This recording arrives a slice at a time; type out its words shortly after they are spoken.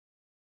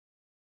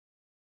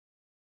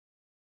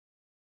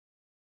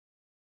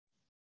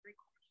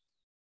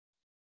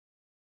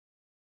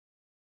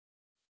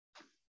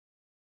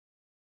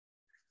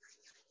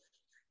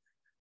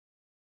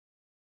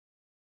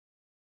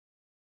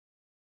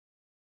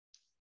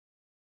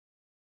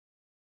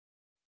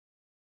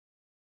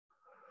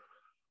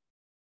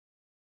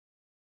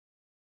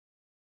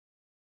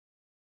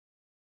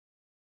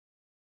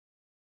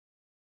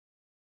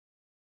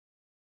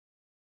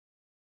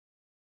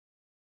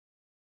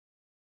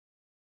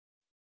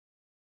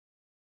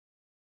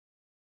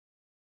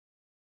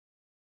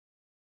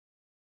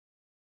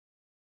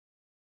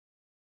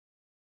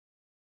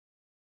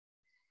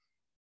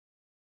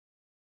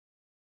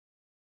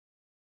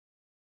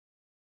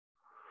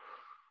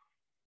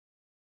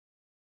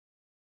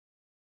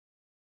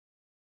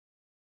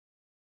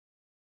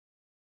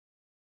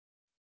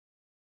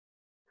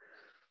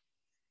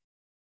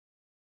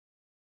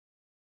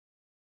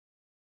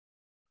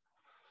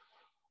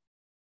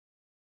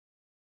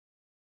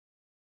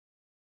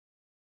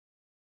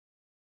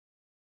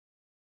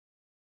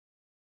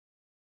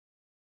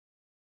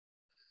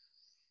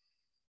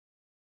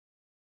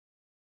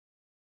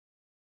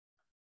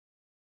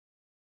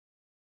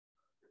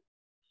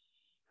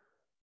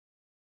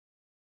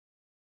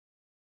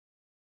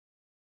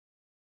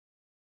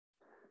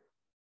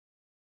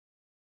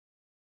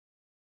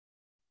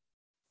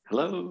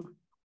Hello.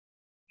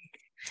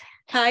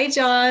 Hi,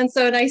 Jon.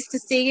 So nice to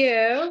see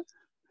you.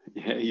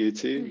 Yeah, you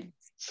too.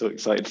 So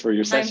excited for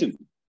your I'm session.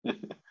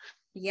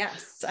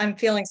 yes, I'm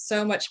feeling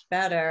so much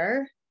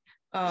better.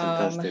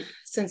 Fantastic.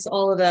 Since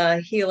all of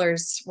the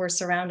healers were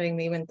surrounding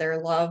me with their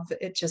love,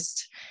 it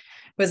just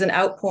was an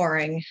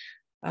outpouring.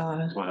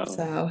 Wow.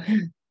 So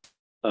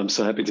I'm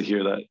so happy to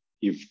hear that.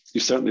 You've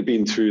certainly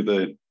been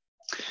through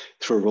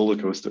a roller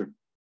coaster.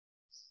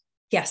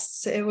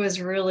 yes, it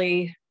was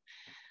really,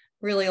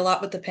 really a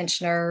lot with the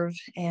pinched nerve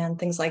and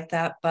things like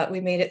that, but we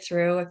made it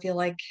through. I feel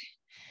like,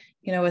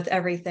 with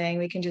everything,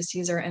 we can just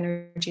use our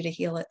energy to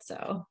heal it.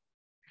 So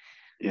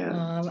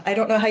Yeah. I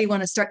don't know how you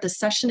want to start the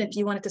session. If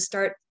you wanted to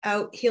start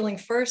out healing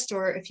first,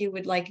 or if you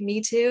would like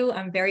me to,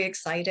 I'm very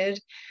excited.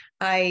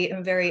 I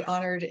am very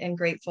honored and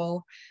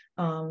grateful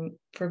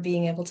for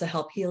being able to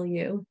help heal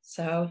you.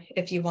 So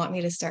if you want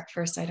me to start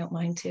first, I don't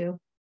mind too.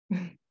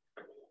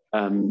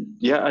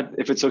 Yeah,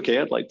 if it's okay,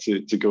 I'd like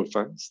to go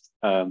first.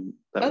 That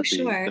Oh, would be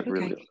sure. that'd be Okay.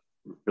 really,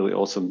 really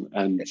awesome.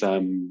 And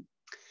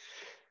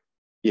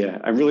yeah,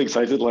 I'm really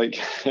excited. Like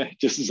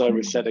just as I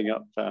was setting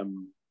up,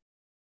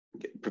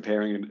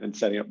 preparing and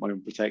setting up my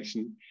own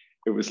protection,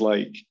 it was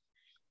like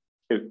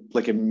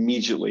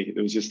immediately, it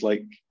was just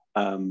like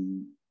I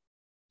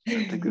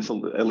think there's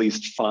at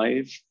least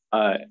five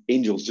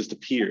angels just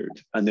appeared,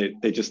 and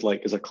they just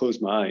like as I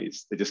closed my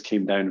eyes, they just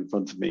came down in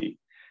front of me,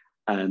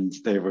 and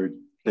they were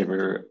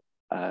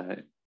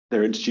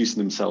they're introducing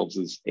themselves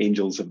as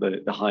angels of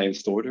the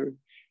highest order,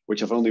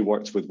 which I've only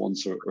worked with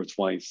once or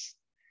twice,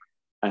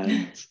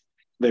 and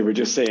they were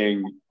just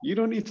saying, "You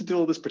don't need to do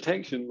all this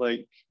protection,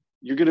 like."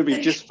 You're going to be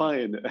just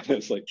fine. And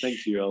it's like,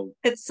 thank you.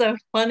 It's so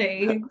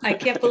funny. I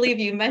can't believe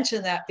you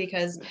mentioned that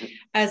because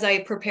as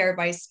I prepared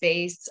my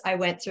space, I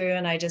went through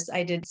and I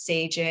did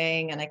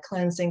saging and I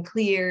cleansed and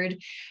cleared.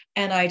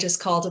 And I just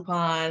called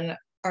upon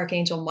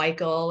Archangel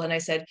Michael and I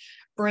said,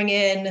 bring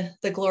in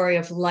the glory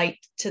of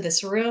light to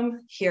this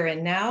room here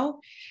and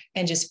now,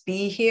 and just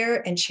be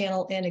here and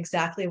channel in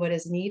exactly what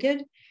is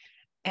needed.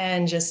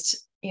 And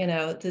just,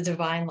 the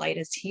divine light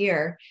is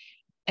here.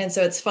 And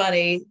so it's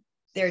funny.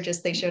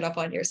 They showed up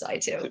on your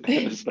side too.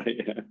 That's right,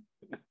 yeah.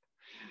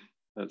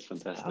 That's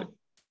fantastic. Wow.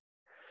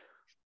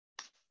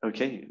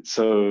 Okay,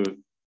 so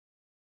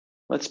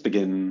let's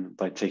begin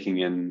by taking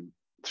in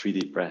 3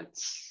 deep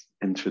breaths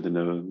in through the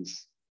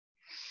nose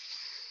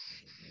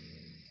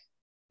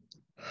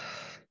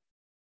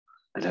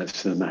and out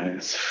through the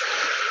mouth.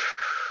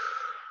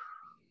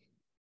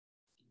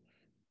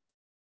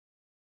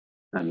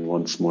 And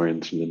once more in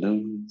through the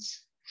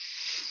nose.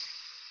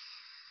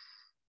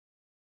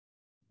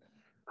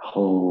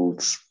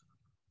 Hold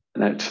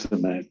and out through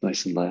the mouth,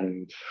 nice and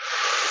loud.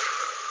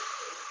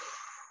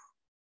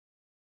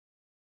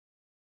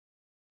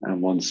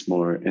 And once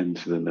more in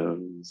through the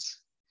nose.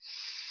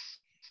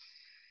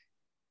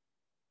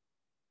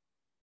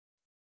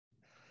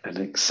 And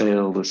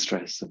exhale the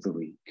stress of the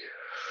week.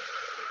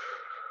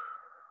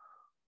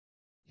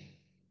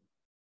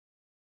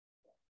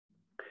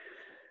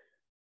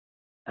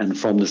 And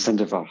from the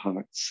center of our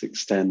hearts,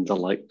 extend the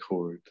light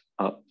cord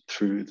up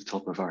through the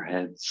top of our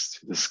heads,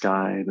 to the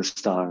sky, the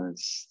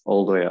stars,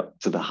 all the way up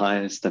to the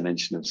highest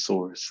dimension of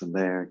source, and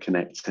there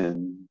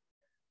connecting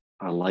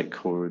our light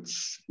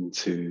cords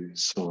into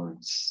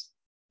source.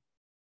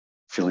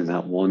 Feeling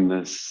that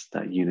oneness,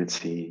 that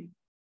unity,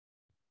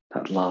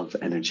 that love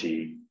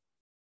energy.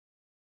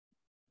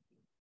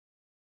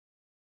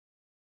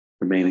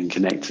 Remaining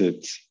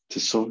connected to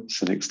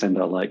source and extend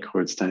our light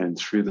cords down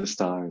through the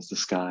stars, the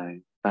sky,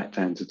 back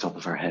down to the top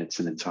of our heads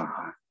and into our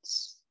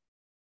hearts.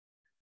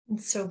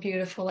 It's so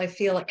beautiful. I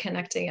feel it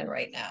connecting in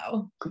right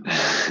now.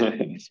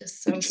 It's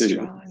just so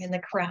strong in the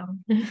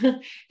crown.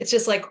 It's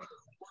just like,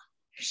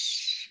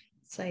 it's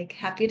like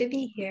happy to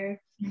be here.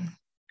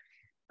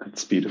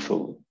 That's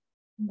beautiful.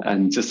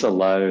 And just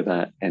allow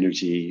that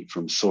energy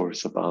from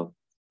source above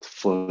to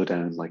flow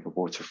down like a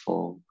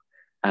waterfall,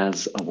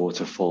 as a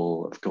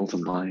waterfall of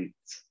golden light.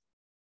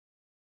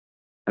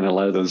 And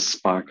allow those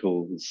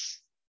sparkles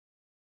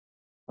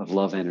of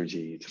love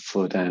energy to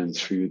flow down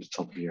through the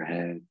top of your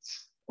head,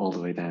 all the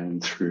way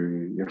down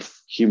through your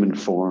human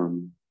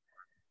form,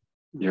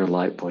 your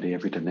light body,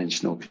 every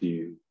dimension of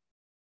you,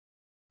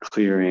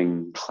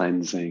 clearing,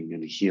 cleansing,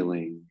 and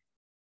healing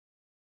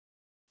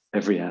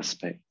every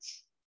aspect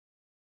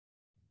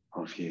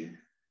of you.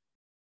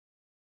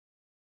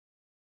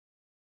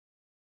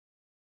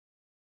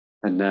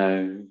 And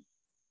now,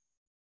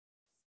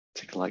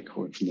 take a light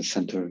cord from the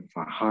center of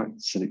our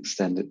hearts and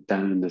extend it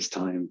down this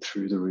time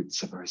through the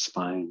roots of our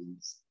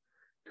spines,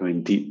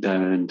 going deep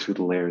down through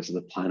the layers of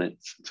the planet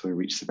until we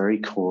reach the very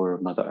core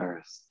of Mother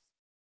Earth.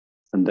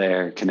 And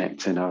there,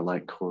 connecting our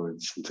light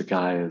cords into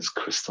Gaia's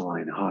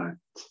crystalline heart.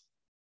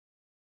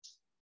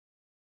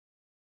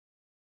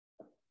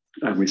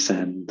 And we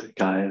send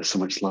Gaia so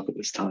much love at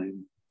this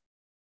time.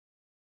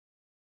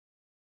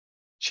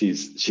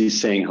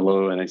 She's saying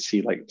hello, and I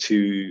see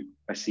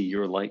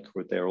your light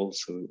cord there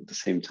also at the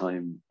same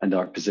time, and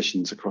our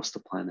positions across the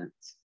planet.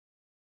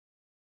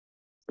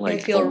 I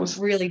like feel almost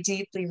really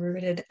deeply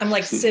rooted. I'm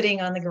like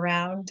sitting on the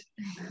ground.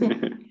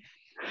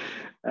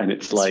 and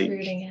it's Just like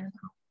rooting in.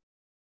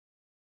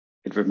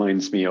 it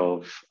reminds me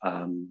of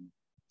a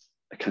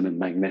kind of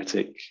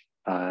magnetic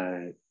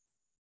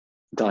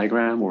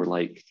diagram, or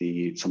like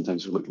the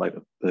sometimes it look like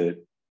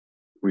the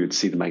we would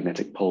see the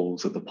magnetic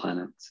poles of the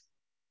planet,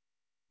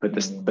 but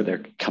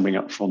they're coming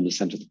up from the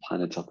center of the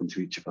planet up into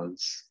each of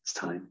us. It's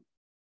time.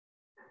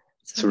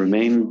 So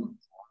remain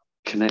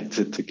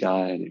connected to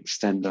Gaia and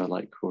extend our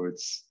light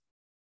cords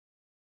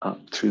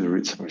up through the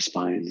roots of our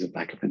spines and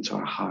back up into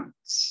our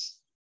hearts.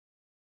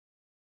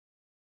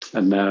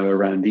 And now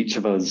around each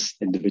of us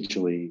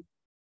individually,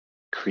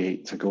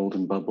 create a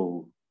golden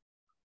bubble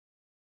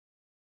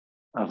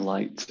of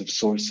light, of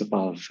source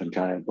above and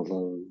Gaia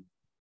below,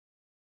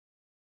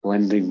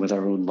 blending with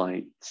our own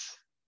light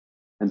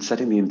and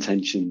setting the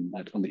intention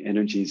that on the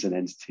energies and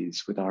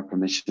entities with our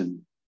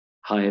permission,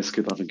 highest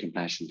good love and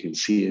compassion can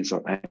see us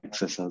or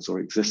access us or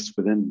exist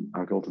within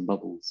our golden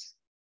bubbles.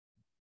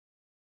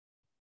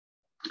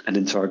 And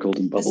into our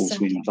golden bubbles,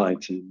 we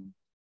invite in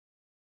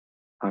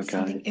our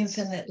guides.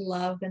 Infinite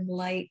love and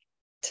light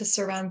to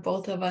surround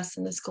both of us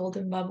in this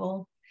golden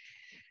bubble.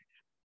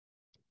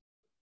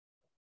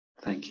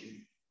 Thank you.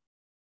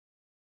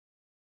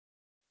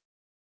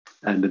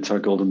 And into our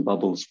golden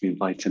bubbles, we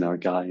invite in our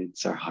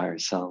guides, our higher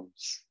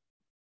selves,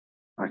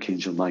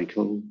 Archangel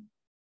Michael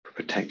for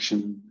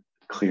protection,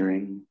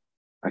 clearing,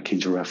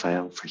 Archangel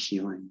Raphael for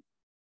healing.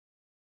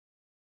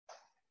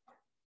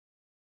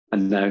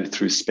 And now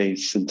through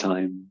space and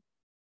time,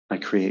 I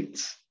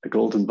create a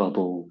golden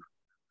bubble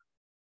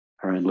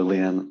around Lilly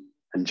Ann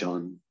and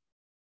Jon.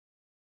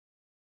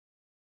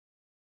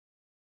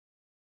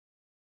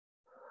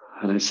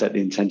 And I set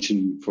the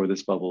intention for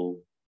this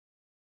bubble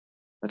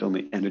that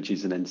only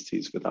energies and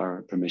entities with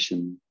our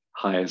permission,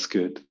 highest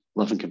good,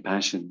 love and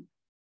compassion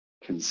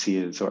can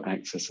see us or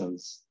access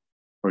us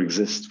or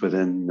exist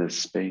within this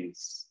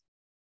space.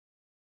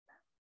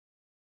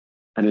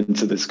 And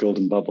into this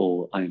golden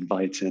bubble, I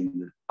invite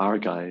in our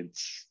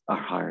guides, our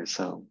higher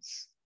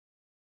selves.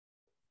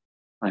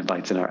 I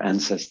invite in our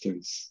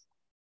ancestors.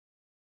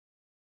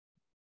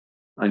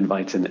 I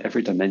invite in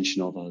every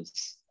dimension of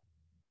us.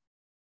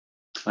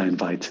 I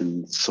invite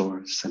in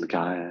Source and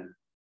Gaia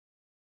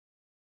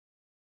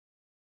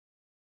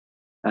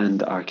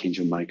and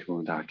Archangel Michael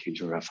and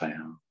Archangel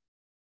Raphael.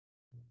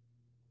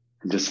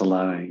 And just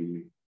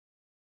allowing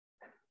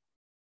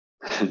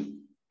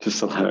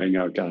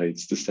our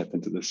guides to step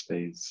into this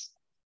space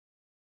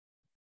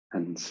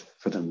and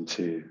for them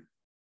to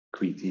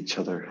greet each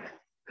other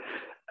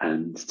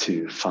and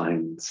to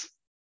find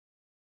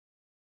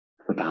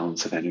the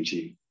balance of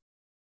energy.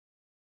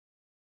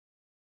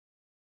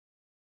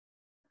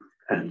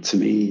 And to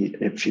me,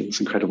 it feels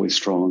incredibly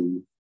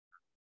strong.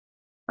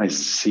 I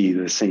see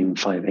the same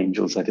 5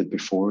 angels I did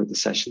before the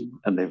session,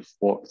 and they've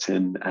walked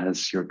in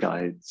as your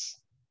guides.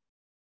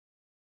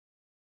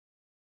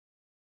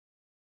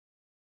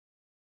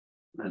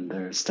 And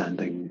they're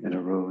standing in a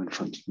row in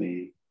front of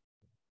me.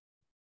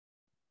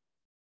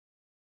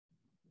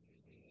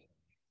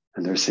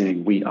 And they're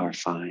saying, "We are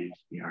 5,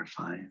 we are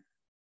 5."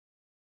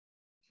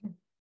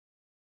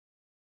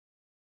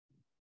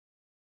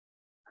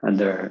 And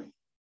they're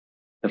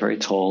very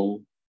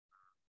tall.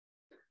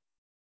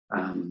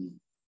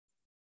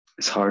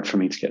 It's hard for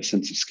me to get a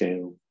sense of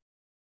scale.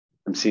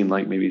 I'm seeing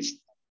like maybe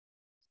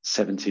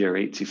 70 or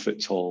 80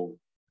 foot tall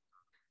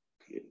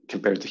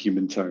compared to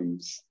human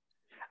terms.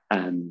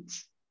 And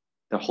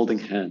they're holding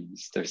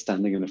hands. They're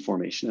standing in a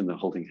formation and they're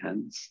holding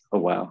hands. Oh,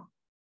 wow.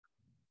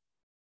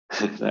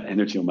 That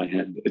energy on my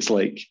hand. It's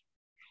like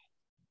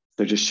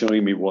they're just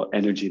showing me what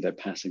energy they're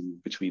passing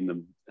between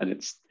them. And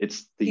it's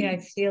the I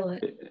feel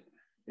it.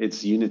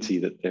 It's unity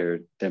that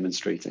they're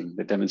demonstrating.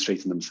 They're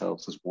demonstrating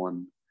themselves as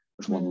one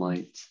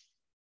light.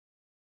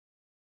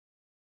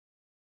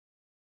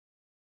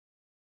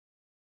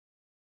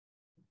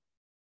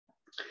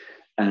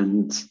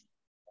 And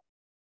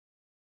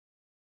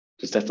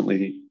there's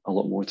definitely a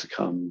lot more to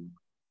come.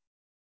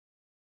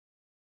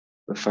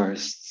 But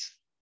first,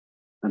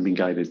 I'm being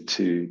guided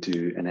to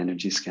do an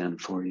energy scan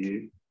for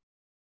you.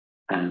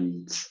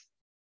 And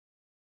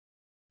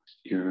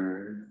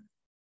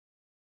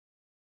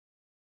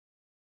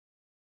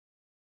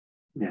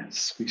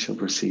yes, we shall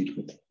proceed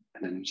with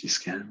an energy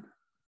scan.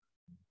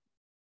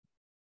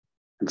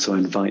 And so I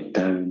invite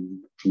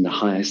down from the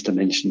highest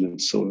dimension of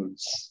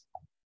Source,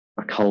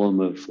 a column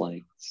of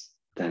light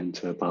down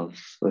to above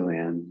Lilly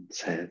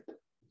Ann's head.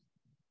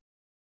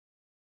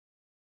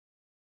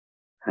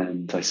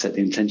 And I set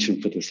the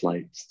intention for this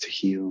light to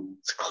heal,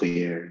 to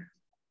clear,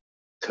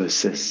 to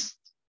assist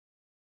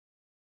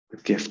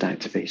with gift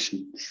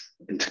activations,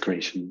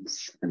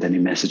 integrations, and any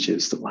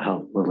messages that will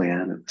help Lilly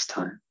Ann at this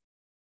time.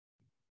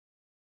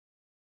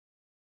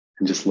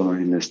 And just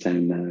lowering this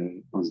down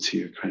now onto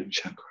your crown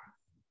chakra.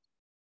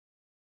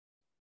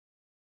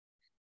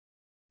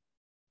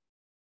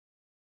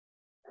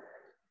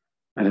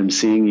 And I'm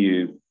seeing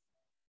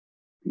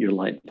your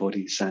light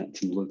body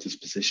sat in lotus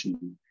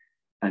position,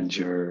 and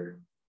your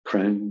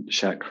crown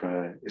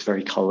chakra is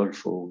very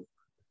colorful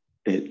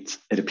it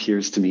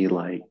appears to me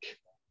like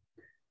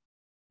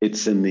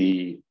it's in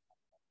the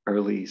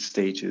early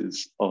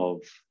stages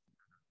of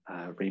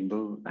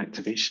rainbow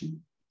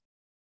activation.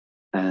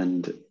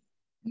 And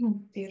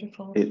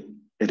beautiful.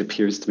 It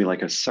appears to me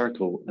like a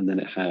circle, and then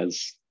it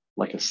has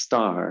like a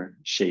star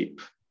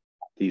shape.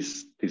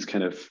 These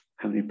kind of,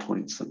 how many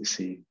points? Let me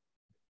see.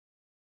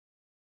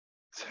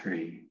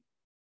 3,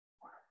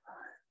 4, 5,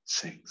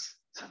 6,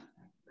 7,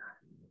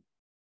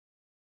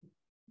 8,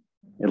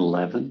 9,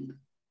 11.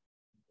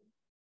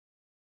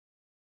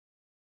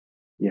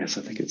 Yes,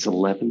 I think it's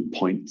 11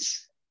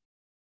 points.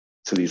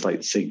 So these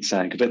like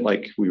zigzag, a bit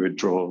like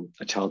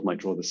a child might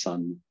draw the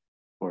sun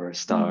or a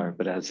star,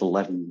 but it has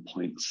 11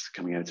 points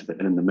coming out of it.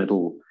 And in the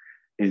middle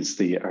is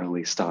the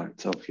early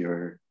start of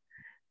the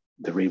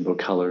rainbow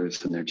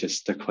colors. And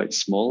they're quite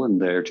small,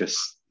 and they're just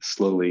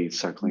slowly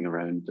circling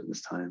around at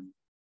this time.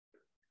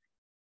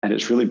 And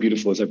it's really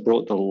beautiful. As I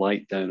brought the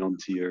light down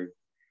onto your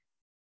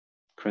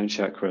crown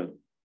chakra,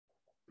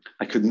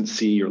 I couldn't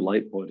see your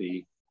light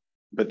body,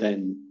 but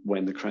then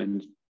when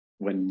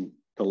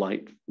the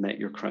light met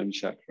your crown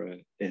chakra,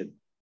 it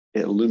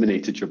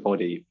illuminated your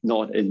body,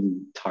 not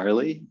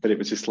entirely, but it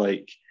was just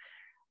like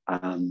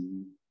there's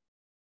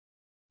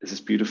this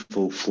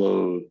beautiful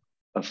flow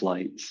of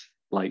light,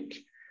 like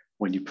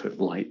when you put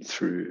light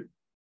through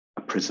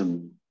a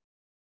prism,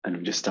 and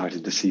we just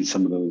started to see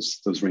some of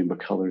those rainbow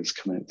colors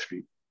come out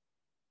through.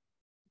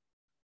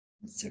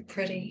 It's so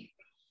pretty.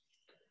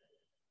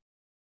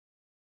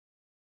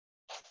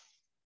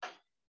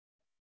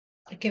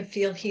 I can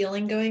feel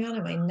healing going on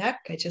in my neck.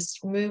 I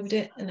just moved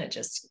it and it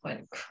just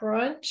went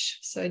crunch.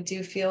 So I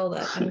do feel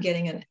that I'm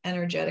getting an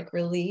energetic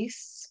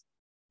release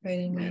right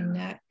in my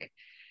neck,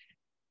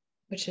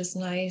 which is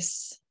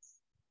nice.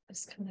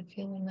 Just kind of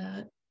feeling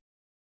that.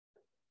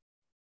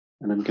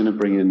 And I'm going to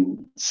bring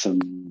in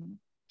some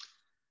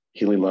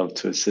healing love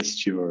to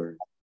assist your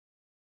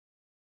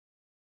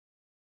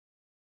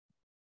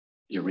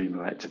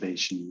rainbow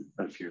activation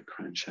of your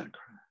crown chakra.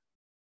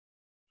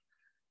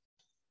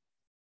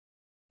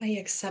 I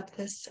accept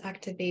this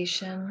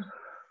activation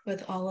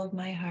with all of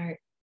my heart.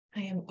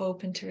 I am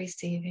open to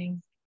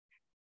receiving.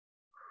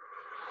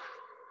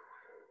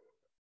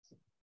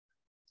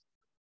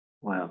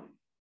 Wow.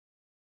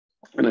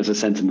 And as I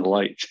sent in the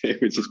light,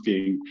 it was just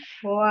being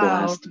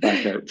blasted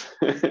back out.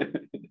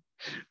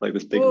 Like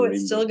this big rainbow.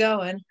 It's still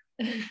going.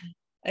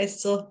 I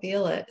still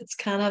feel it. It's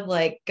kind of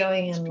like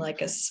going in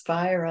like a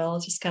spiral,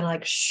 just kind of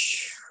like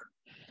shh.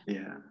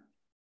 Yeah.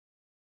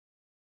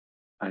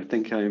 I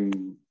think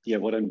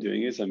what I'm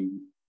doing is it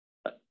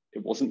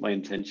wasn't my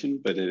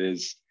intention, but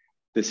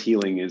this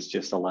healing is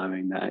just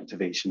allowing that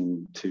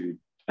activation to,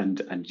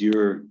 and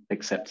your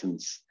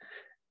acceptance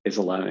is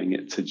allowing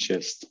it to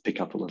just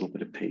pick up a little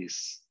bit of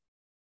pace.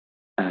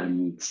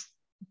 And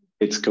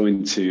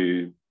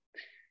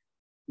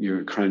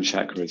your crown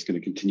chakra is going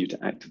to continue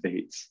to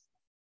activate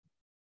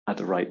at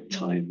the right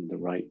time, the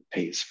right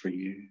pace for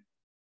you.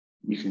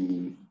 You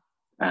can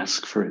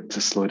ask for it to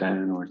slow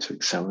down or to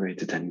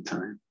accelerate at any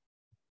time.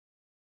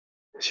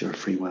 It's your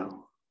free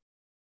will.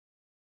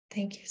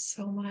 Thank you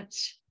so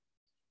much.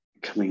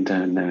 Coming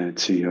down now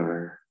to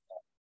your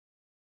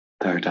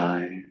third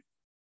eye.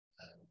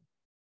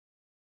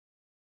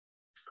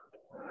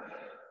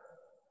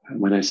 And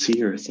when I see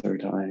your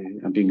third eye,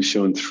 I'm being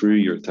shown through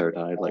your third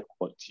eye, like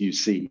what do you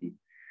see?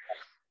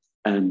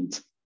 And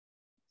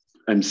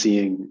I'm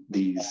seeing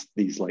these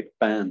like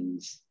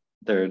bands.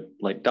 They're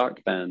like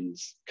dark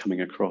bands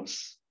coming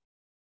across.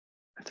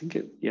 I think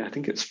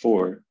it's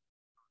 4.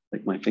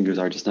 Like my fingers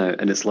are just now,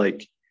 and it's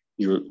like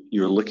you're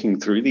looking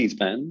through these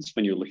bands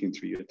when you're looking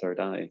through your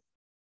third eye.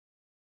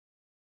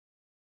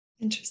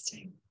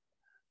 Interesting.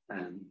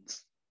 And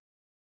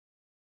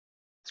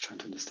trying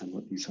to understand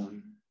what these are.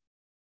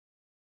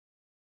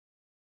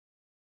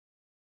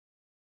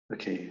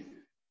 Okay,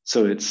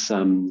 so it's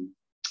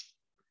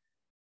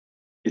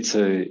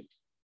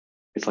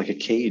like a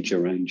cage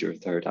around your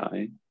third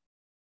eye,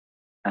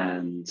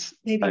 and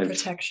maybe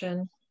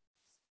protection.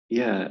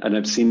 Yeah, and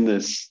I've seen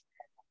this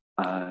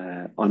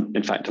on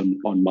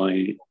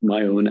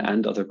my own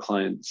and other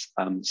clients'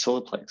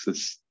 solar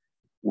plexus,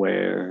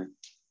 where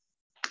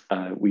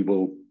we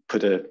will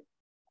put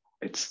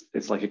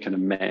it's like a kind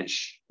of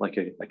mesh, like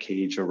a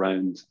cage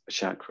around a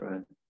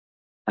chakra,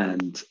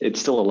 and it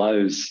still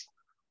allows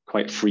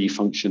quite free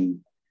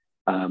function,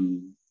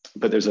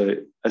 but it's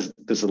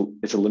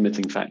a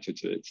limiting factor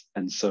to it,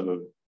 and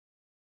so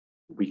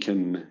we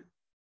can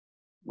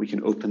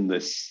open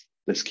this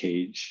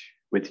cage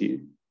with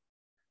you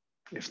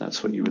if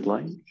that's what you would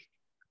like.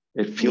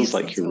 It feels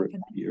like you're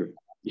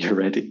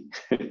ready.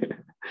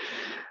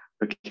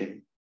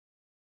 Okay.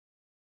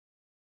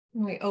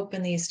 We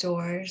open these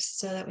doors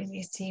so that we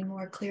may see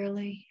more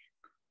clearly.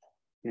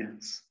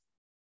 Yes.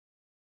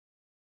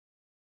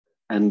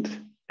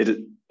 And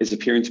it is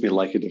appearing to me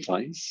like a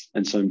device.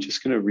 And so I'm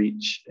just going to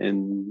reach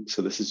in.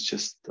 So this is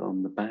just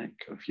on the back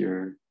of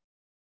your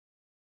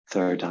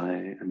third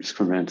eye. I'm just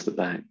going around to the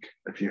back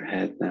of your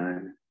head now.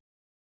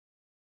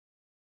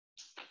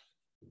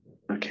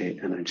 Okay,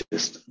 and I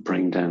just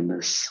bring down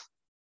this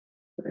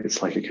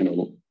It's like a kind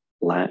of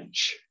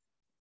latch.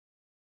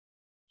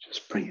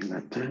 Just bringing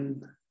that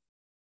down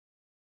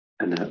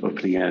and then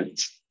opening out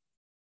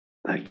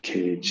that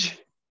cage.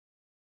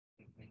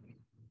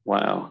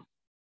 Wow.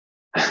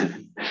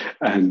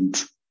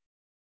 And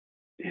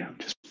yeah, I'm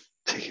just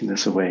taking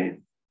this away.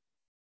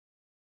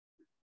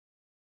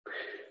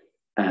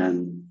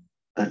 And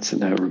that's it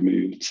now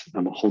removed.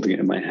 I'm holding it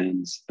in my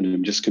hands and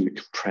I'm just going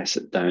to compress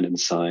it down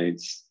inside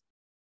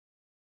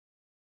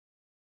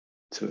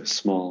to a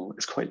small,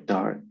 it's quite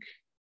dark.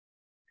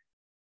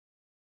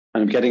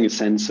 And I'm getting a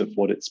sense of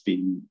what it's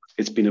been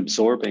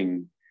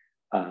absorbing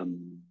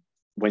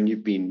when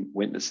you've been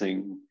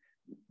witnessing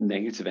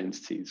negative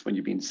entities, when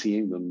you've been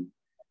seeing them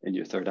in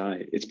your third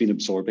eye. It's been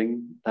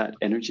absorbing that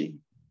energy.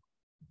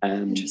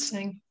 And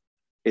interesting.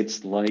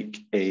 It's like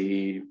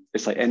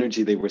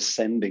energy they were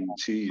sending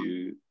to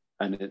you,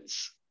 and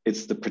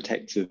it's the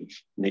protective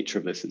nature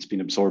of this. It's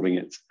been absorbing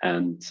it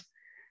and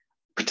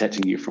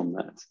protecting you from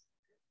that.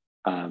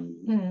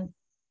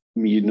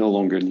 You no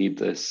longer need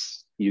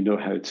this. You know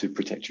how to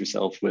protect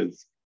yourself with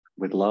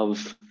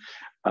love.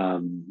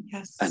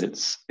 Yes. And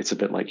it's a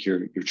bit like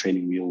your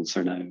training wheels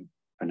are now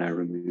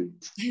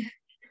removed.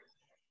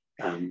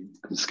 I'm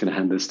just going to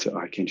hand this to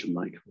Archangel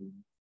Michael.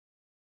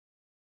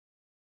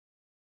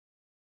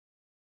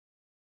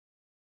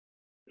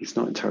 He's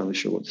not entirely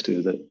sure what to do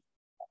with it.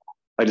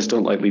 I just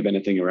don't like leave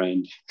anything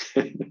around.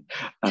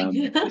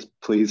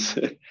 Please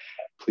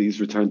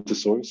return to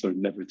source or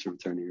never to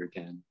return here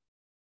again.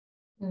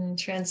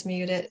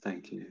 Transmute it.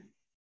 Thank you.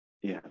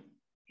 Yeah.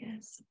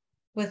 Yes.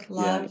 With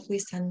love, we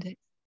send it.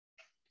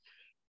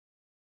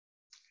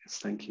 Yes,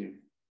 thank you.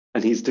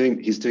 And he's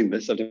doing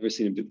this. I've never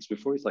seen him do this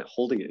before. He's like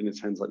holding it in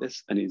his hands like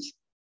this, and he's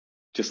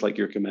just like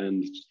your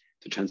command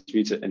to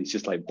transmute it, and he's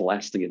just like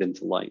blasting it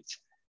into light,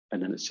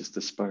 and then it's just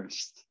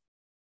dispersed.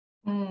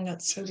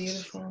 That's so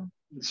beautiful.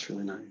 It's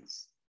really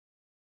nice.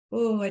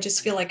 Oh, I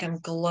just feel like I'm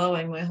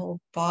glowing. My whole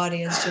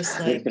body is just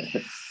like,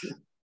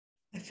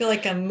 I feel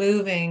like I'm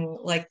moving,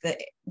 like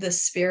the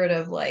spirit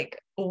of like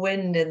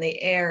wind in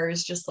the air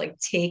is just like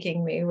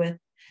taking me with,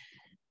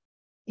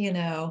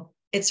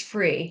 it's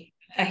free.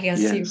 I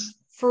guess Yes. you've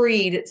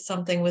freed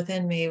something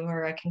within me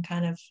where I can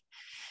kind of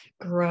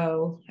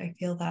grow. I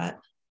feel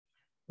that.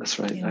 That's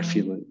right. I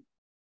feel it.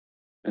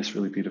 It's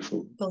really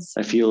beautiful.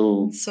 I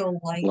feel so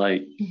light.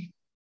 Like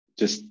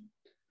just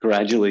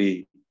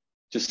gradually,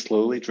 just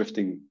slowly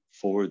drifting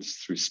forwards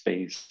through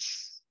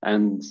space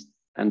and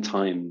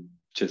time,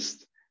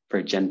 just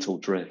very gentle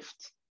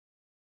drift.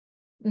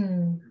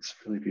 It's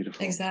really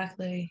beautiful.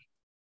 Exactly.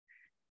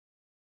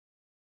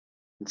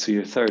 And so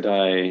your third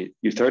eye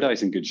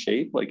is in good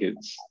shape. Like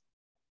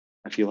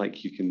I feel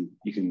like you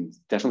can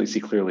definitely see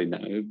clearly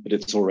now, but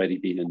it's already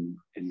been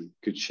in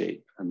good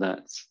shape. And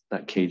that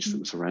cage that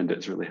was around it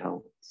has really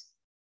helped.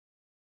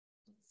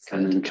 Good.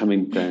 And then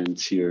coming down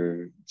to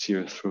your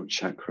throat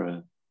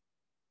chakra.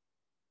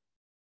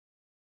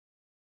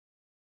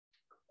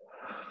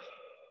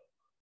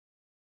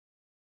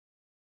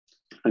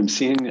 I'm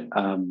seeing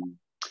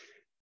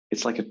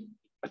it's like a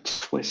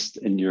twist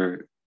in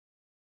your,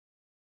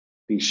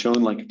 being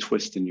shown like a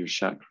twist in your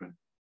chakra.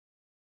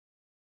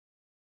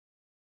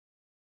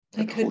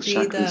 It could be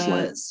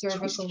the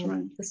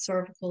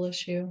cervical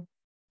issue.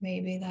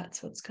 Maybe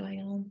that's what's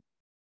going on.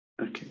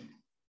 Okay.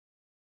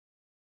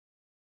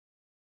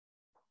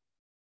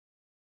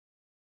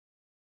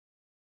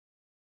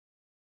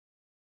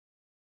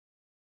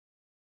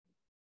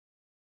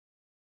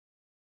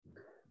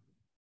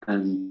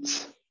 And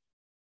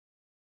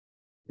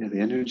yeah, the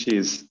energy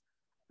is,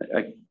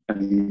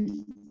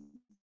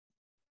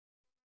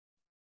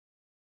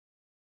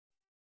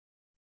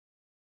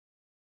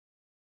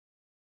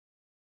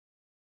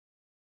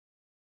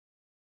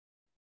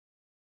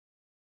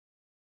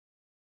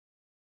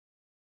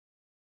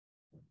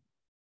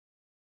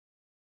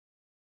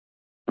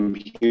 I'm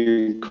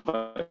hearing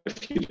quite a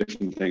few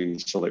different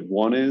things. So like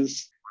one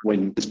is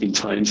when there's been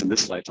times in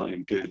this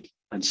lifetime good,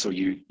 and so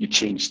you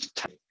changed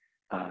time,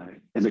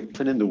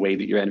 in the way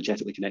that you're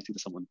energetically connecting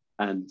to someone.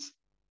 And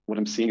what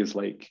I'm seeing is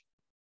like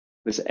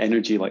this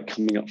energy like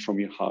coming up from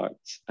your heart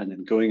and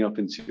then going up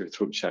into your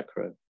throat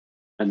chakra.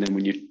 And then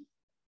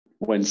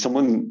when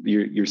someone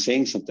you're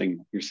saying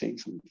something to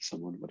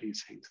someone, what are you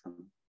saying to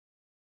them?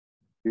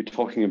 You're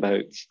talking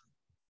about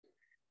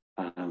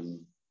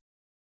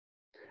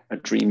a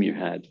dream you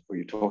had, or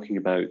you're talking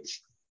about,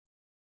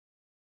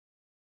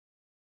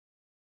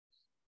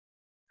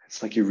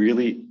 it's like you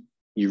really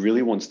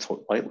want to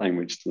talk light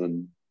language to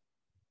them,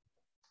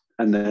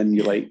 and then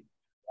you're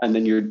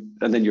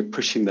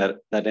pushing that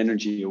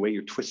energy away,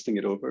 you're twisting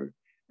it over,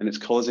 and it's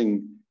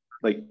causing,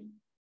 like,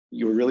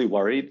 you're really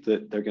worried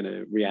that they're going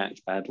to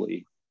react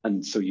badly,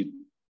 and so you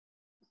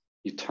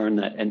turn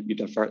that and you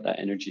divert that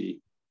energy,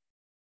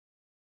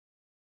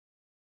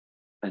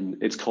 and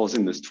it's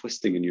causing this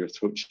twisting in your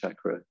throat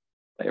chakra.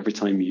 Every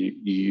time you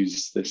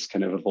use this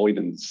kind of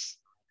avoidance,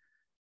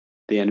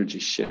 the energy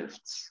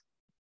shifts,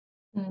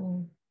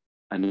 and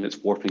it's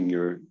warping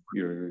your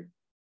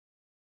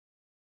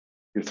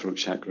throat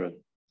chakra.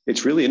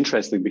 It's really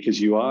interesting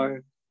because you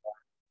are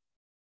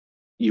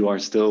you are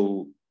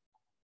still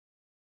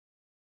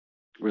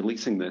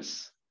releasing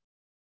this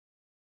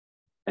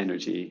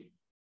energy.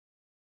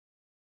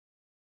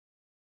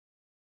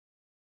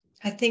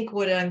 I think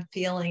what I'm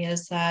feeling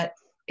is that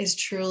is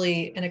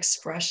truly an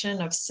expression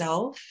of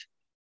self.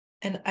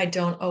 And I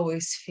don't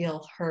always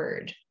feel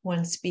heard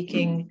when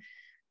speaking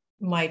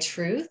my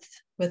truth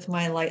with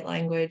my light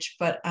language,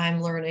 but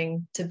I'm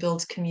learning to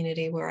build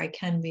community where I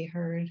can be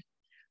heard.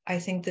 I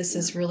think this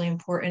is really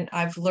important.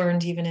 I've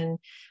learned even in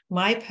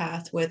my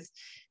path with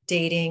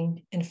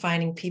dating and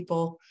finding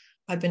people,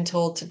 I've been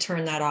told to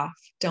turn that off.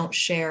 Don't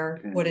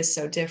share what is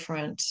so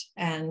different.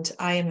 And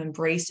I am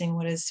embracing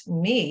what is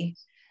me,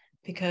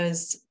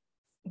 because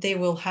they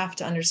will have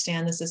to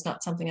understand this is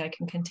not something I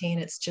can contain.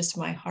 It's just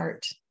my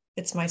heart.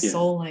 It's my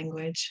soul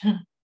language.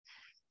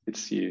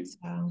 It's you.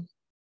 So,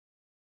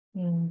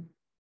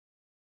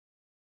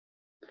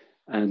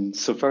 And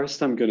so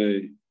first I'm going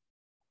to,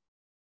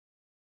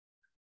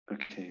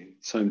 okay,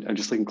 so I'm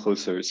just looking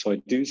closer. So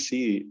I do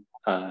see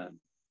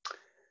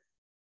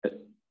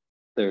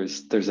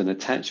there's an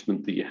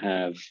attachment that you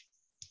have,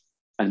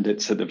 and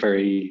it's at the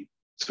very,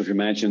 so if you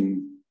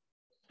imagine,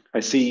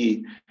 I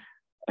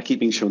keep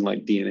being shown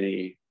like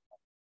DNA,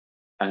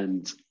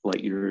 and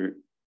like your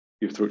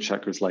throat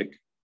chakra is like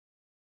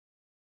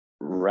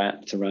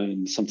wrapped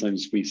around.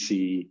 Sometimes we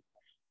see,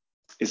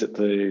 is it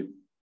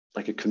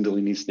like a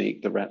Kundalini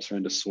snake that wraps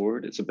around a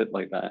sword? It's a bit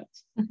like that.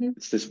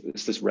 It's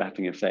this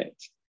wrapping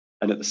effect,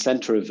 and at the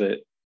center of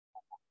it,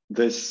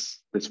 this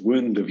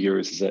wound of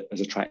yours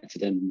has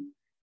attracted in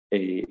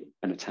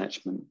an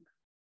attachment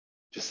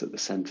just at the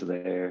center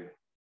there.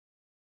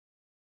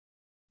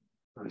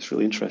 Oh, it's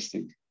really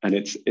interesting, and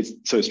it's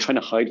trying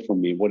to hide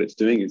from me. What it's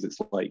doing is it's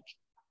like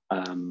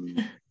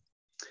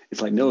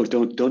no,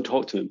 don't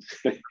talk to him.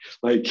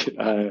 Like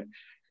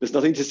there's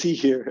nothing to see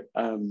here,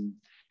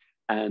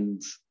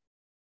 and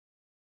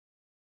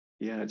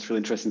yeah, it's really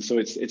interesting. So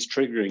it's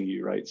triggering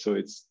you, right? So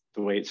it's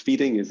the way it's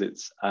feeding is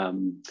it's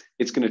going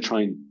to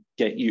try and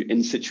get you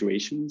in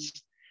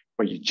situations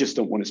where you just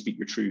don't want to speak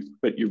your truth,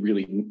 but you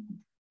really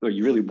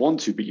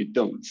want to, but you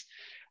don't.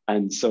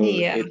 And so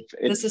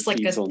this is like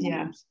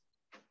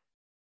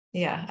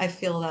I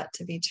feel that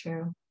to be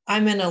true.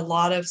 I'm in a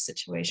lot of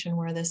situation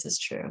where this is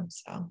true.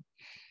 So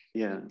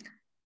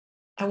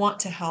I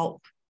want to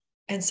help,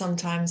 and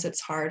sometimes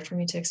it's hard for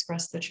me to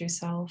express the true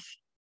self.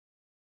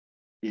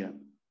 Yeah.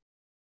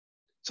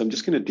 So I'm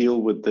just going to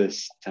deal with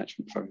this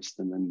attachment first,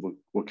 and then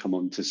we'll come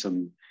on to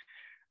some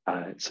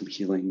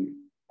healing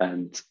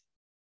and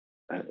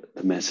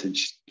the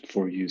message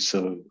for you.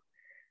 So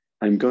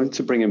I'm going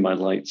to bring in my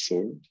light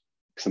sword,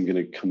 because I'm going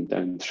to come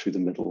down through the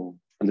middle,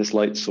 and this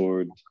light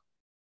sword,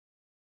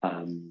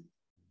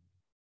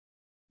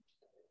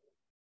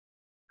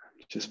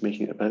 just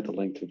making it about the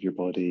length of your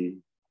body,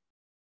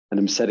 and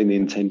I'm setting the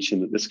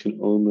intention that this can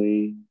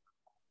only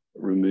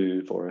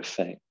remove or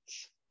affect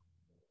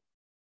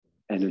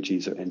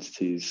energies or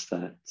entities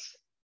that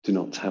do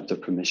not have the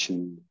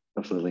permission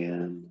of Lilly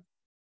Ann,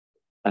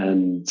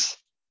 and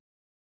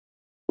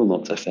will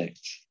not affect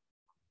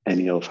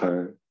any of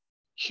her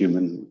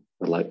human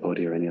or light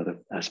body or any other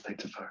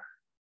aspect of her.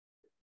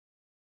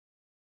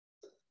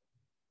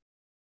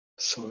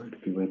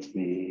 Sword, be with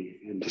me,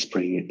 and just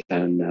bringing it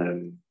down now,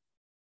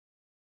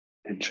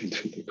 entering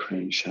through the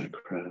crown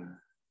chakra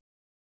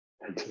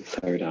into the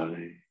third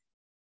eye,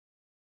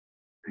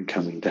 and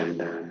coming down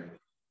now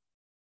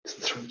to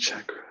the throat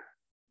chakra,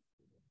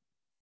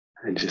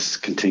 and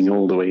just continue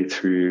all the way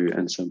through.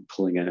 And so I'm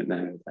pulling out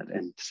now that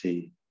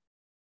entity.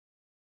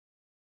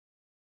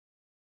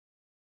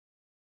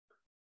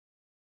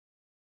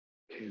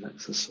 Okay,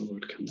 that's the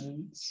sword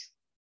coming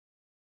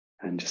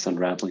out, and just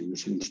unraveling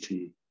this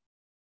entity.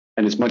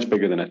 And it's much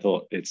bigger than I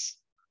thought. It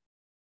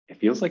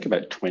feels like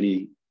about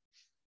 20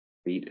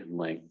 feet in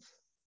length.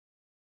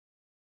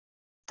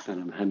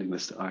 And I'm handing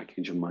this to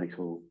Archangel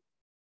Michael.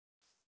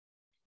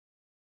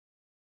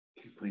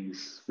 Okay,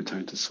 please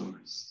return to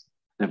source,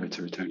 never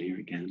to return here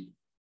again.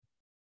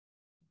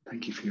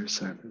 Thank you for your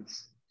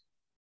service.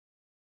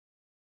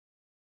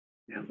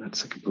 Yeah,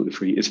 that's completely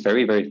free. It's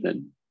very, very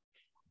thin.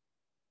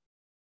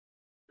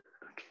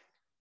 Okay.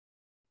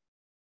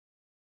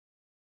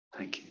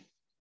 Thank you.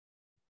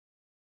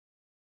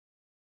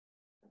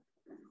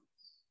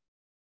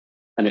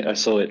 And I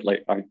saw it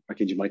like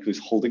Archangel Michael was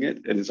holding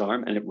it in his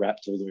arm, and it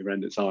wrapped all the way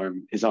around his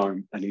arm,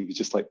 and he was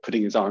just like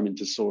putting his arm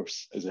into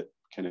source as it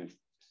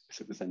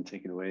was then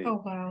taken away.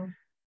 Oh, wow.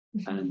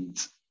 And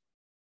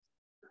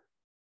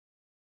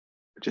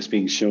just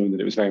being shown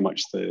that it was very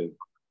much the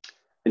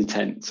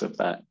intent of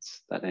that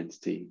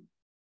entity.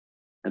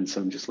 And so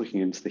I'm just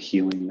looking into the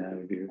healing now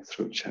of your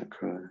throat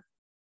chakra.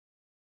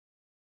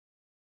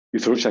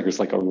 Your throat chakra is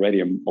like already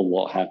a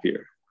lot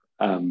happier.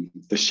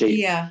 The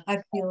shape, I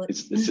feel it.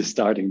 It's just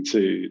starting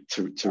to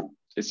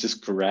it's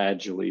just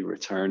gradually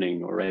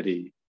returning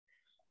already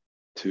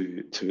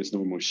to its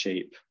normal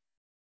shape,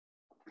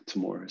 to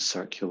more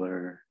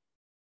circular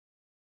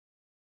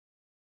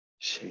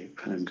shape.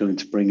 And I'm going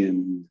to bring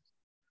in,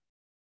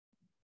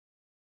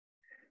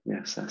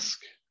 ask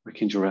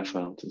Archangel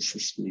Raphael to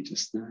assist me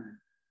just now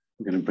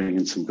We're going to bring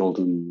in some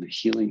golden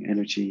healing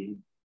energy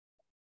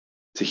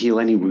to heal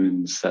any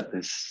wounds that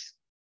this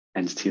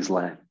entity has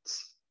left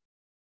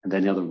and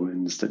any other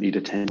wounds that need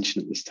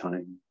attention at this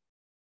time.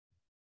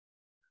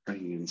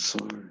 Bringing in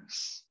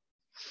source.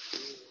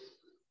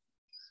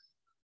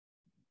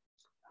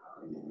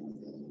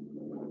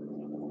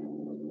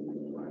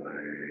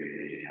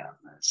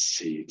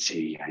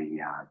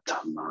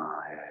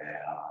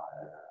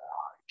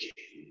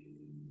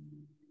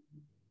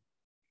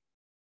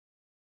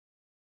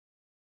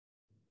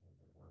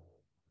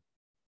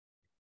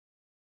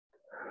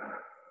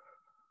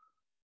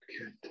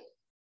 Good.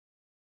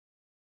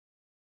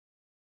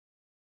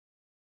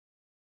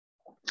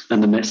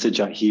 And the message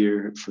I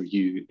hear for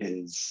you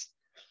is,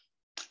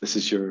 this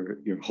is your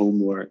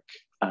homework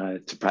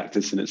to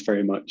practice, and it's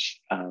very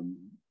much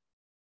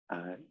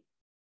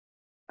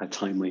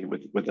timely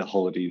with the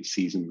holiday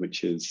season,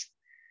 which is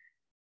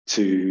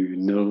to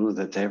know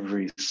that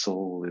every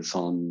soul is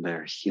on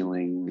their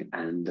healing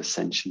and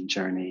ascension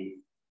journey.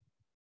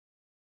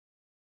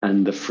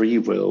 And the free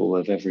will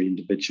of every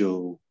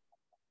individual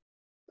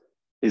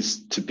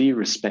is to be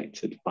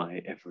respected by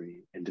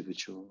every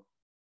individual.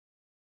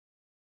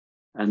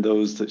 And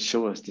those that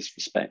show us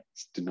disrespect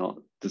do not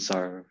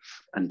deserve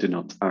and do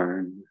not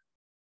earn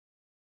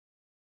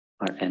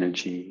our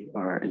energy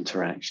or our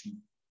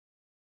interaction.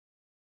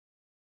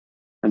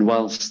 And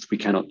whilst we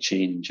cannot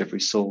change every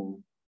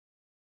soul,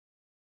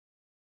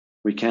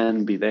 we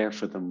can be there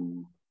for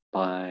them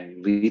by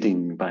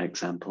leading by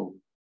example,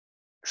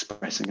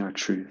 expressing our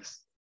truth.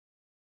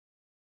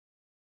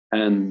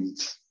 And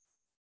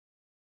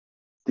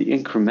the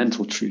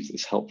incremental truth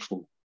is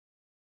helpful.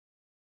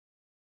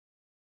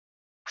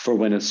 For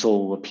when a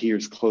soul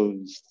appears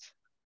closed,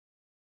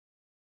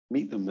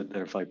 meet them at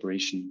their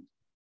vibration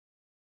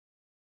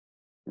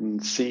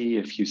and see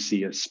if you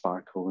see a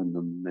sparkle in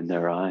them, in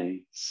their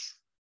eyes,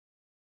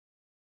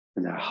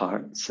 in their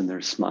hearts, in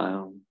their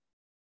smile.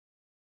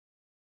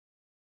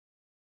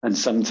 And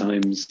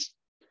sometimes,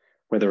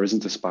 where there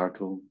isn't a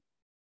sparkle,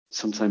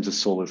 sometimes a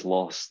soul is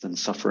lost and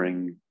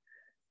suffering,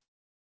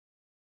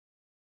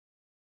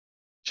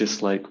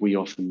 just like we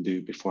often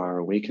do before our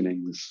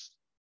awakenings.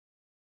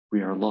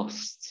 We are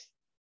lost.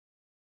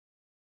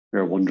 We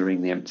are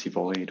wandering the empty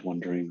void,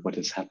 wondering what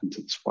has happened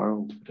to this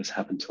world, what has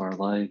happened to our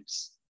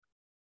lives,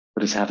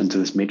 what has happened to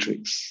this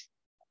matrix,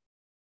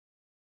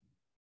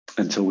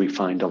 until we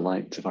find a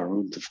light of our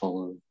own to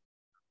follow.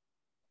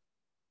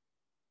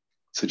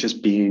 So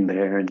just being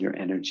there in your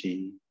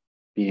energy,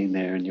 being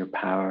there in your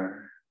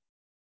power,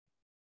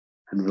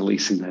 and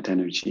releasing that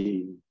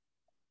energy,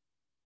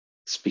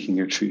 speaking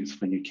your truth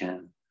when you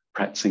can,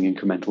 practicing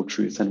incremental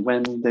truth, and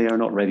when they are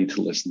not ready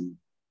to listen,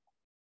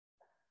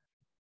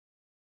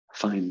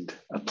 find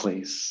a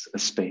place, a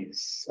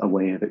space, a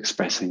way of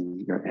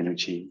expressing your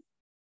energy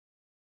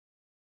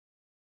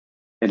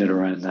in and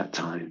around that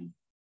time.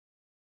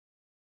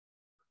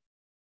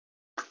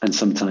 And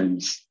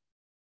sometimes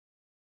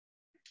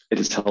it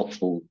is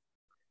helpful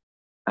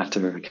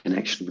after a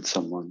connection with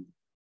someone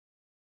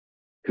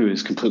who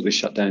is completely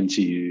shut down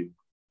to you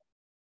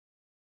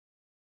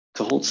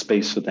to hold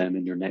space for them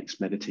in your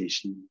next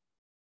meditation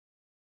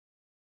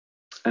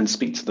and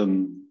speak to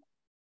them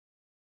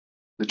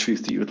the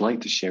truth that you would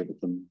like to share with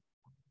them.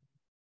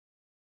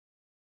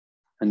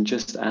 And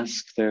just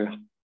ask their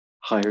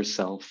higher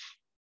self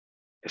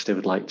if they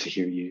would like to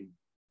hear you.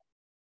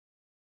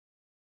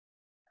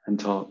 And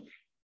talk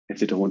if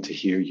they don't want to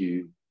hear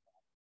you.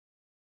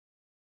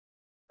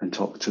 And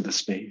talk to the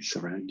space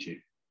around you.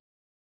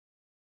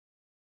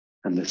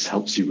 And this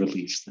helps you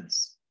release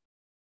this.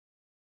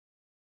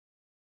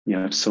 You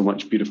have so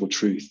much beautiful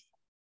truth.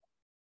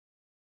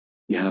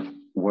 You have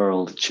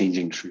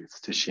world-changing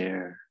truth to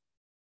share.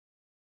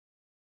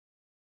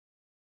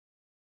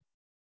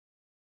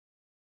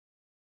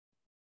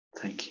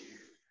 Thank you.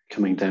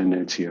 Coming down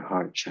now to your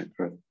heart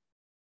chakra.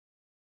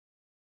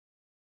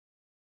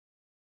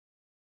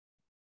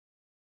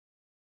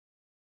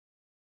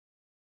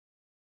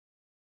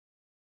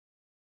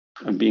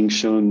 I'm being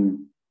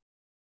shown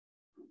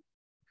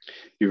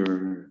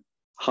your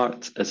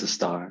heart as a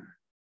star,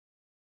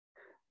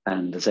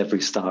 and as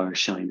every star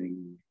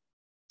shining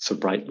so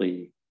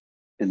brightly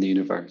in the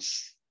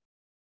universe,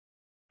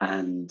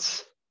 and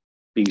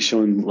being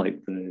shown like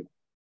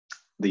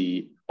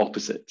the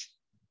opposite.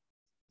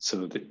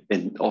 So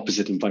the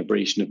opposite in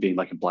vibration of being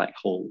like a black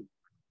hole,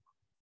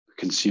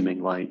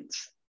 consuming light,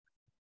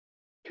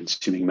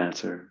 consuming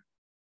matter.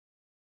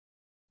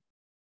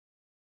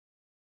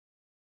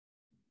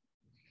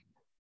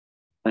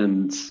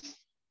 And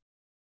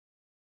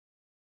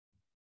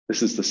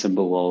this is the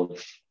symbol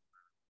of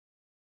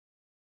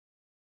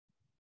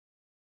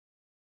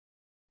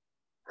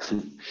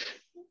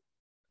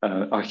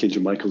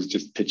Archangel Michael's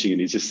just pitching,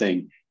 and he's just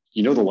saying,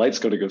 you know, the light's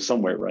got to go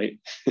somewhere, right?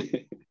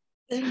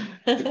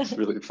 It's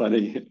really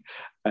funny.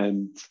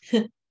 And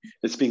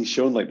it's being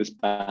shown like this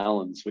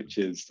balance, which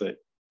is that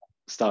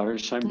stars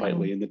shine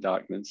brightly in the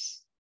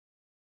darkness,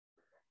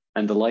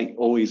 and the light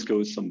always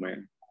goes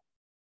somewhere.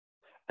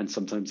 And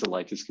sometimes the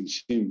light is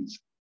consumed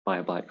by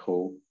a black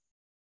hole.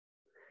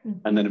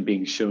 And then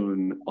being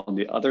shown on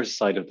the other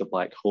side of the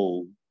black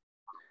hole,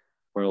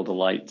 where all the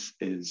light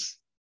is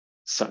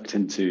sucked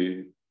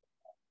into.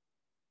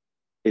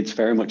 It's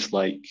very much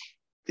like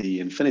the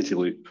infinity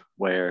loop,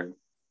 where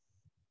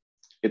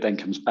it then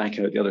comes back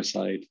out the other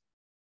side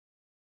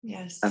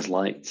as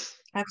light.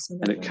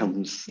 Absolutely. And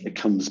it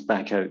comes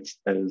back out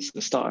as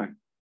a star.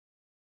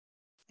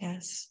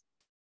 Yes.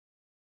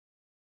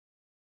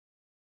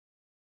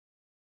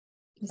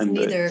 It's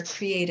neither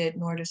created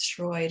nor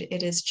destroyed.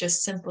 It is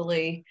just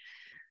simply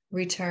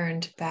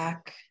returned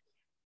back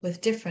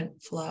with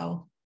different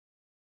flow.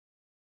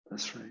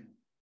 That's right.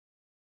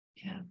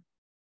 Yeah.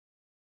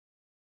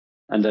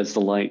 And as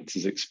the light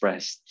is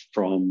expressed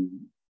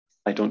from,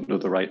 I don't know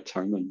the right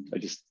term, and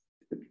it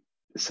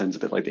sounds a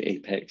bit like the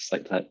apex,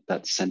 like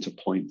that center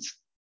point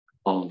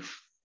of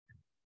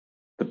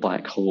the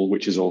black hole,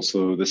 which is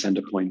also the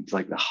center point,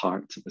 like the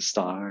heart of the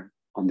star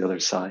on the other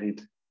side,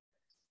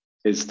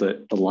 is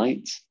that the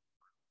light,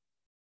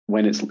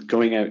 when it's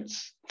going out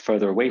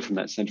further away from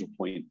that central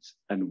point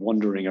and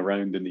wandering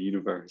around in the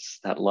universe,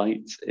 that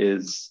light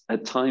is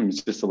at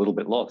times just a little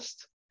bit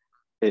lost.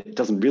 It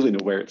doesn't really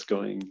know where it's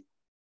going.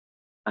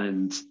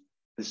 And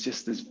there's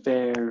just this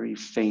very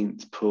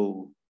faint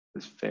pull,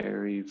 this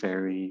very,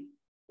 very,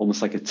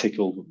 almost like a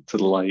tickle to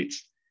the light.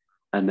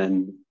 And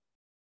then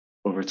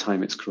over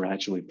time, it's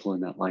gradually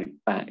pulling that light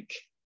back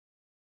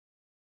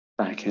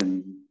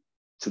in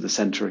to the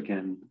center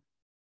again.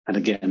 And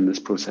again, this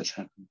process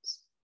happens.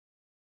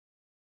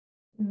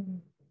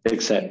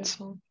 Except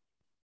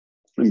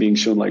I'm being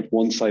shown like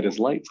one side is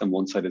light and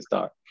one side is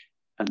dark.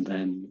 And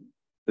then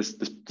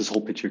this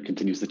whole picture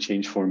continues to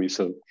change for me.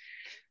 So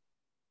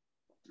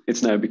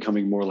it's now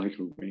becoming more like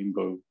a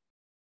rainbow.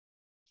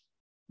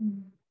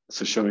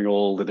 So showing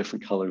all the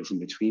different colors in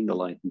between the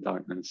light and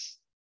darkness.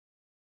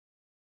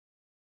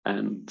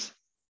 And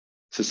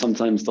so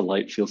sometimes the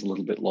light feels a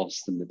little bit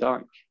lost in the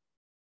dark,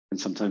 and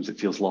sometimes it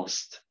feels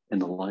lost in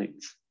the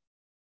light,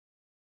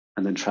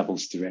 and then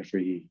travels through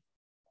every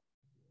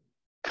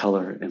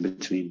color in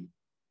between.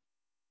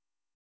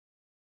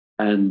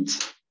 And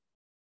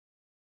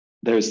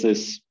there's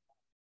this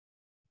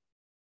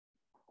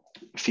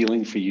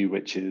feeling for you,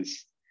 which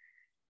is,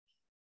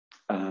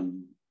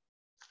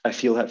 I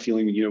feel that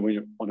feeling, you know, when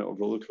you're on a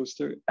roller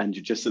coaster and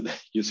so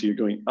you're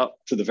going up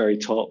to the very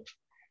top,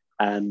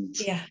 and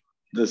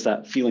there's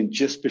that feeling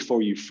just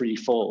before you free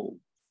fall,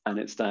 and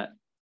it's that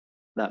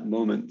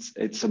moment.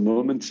 It's a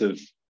moment of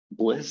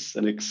bliss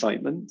and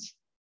excitement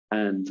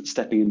and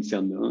stepping into the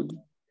unknown,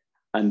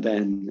 and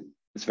then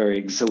it's very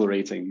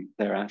exhilarating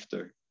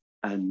thereafter.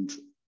 And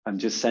I'm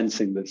just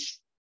sensing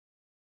this.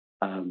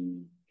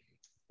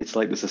 It's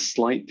like there's a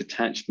slight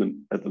detachment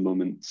at the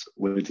moment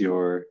with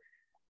your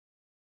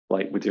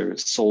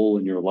soul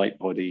and your light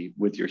body,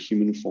 with your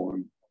human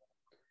form,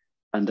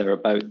 and they're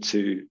about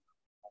to.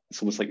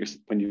 It's almost like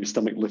when your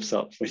stomach lifts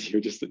up, when you're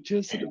just at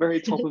the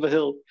very top of a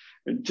hill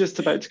and just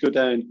about to go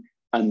down,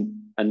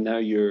 and now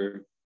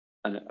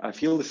and I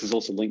feel this is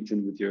also linked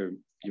in with your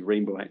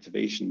rainbow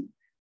activation.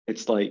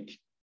 It's like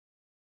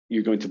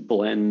you're going to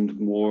blend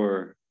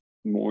more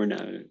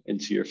now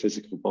into your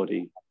physical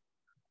body,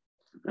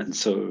 and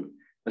so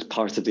as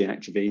part of the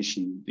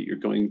activation that you're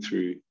going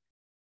through,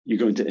 you're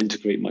going to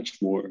integrate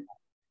much more.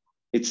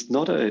 It's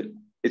not a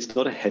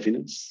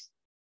heaviness.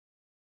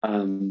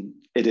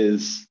 It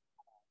is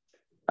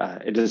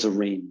a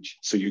range.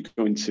 So you're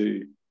going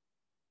to,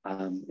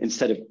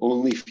 instead of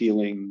only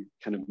feeling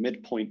kind of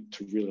midpoint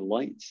to really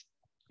light,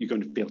 you're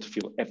going to be able to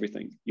feel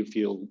everything. You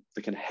feel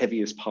the kind of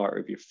heaviest part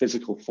of your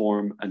physical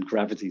form, and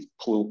gravity's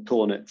pull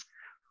on it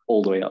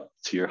all the way up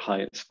to your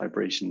highest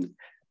vibration.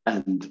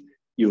 And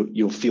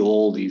you'll feel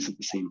all these at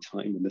the same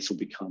time. And this will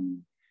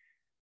become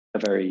a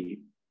very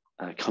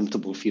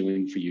comfortable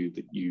feeling for you,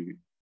 that you,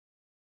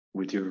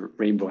 with your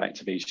rainbow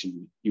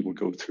activation, you will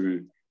go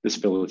through this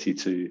ability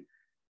to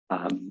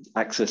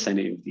access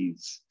any of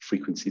these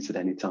frequencies at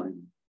any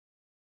time.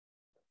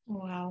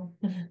 Wow.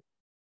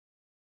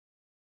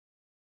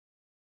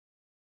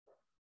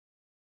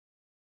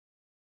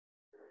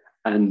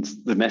 And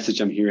the message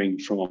I'm hearing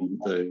from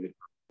the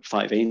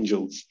 5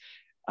 angels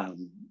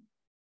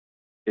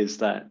is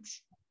that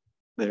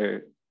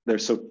they're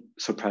so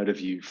proud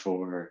of you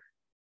for.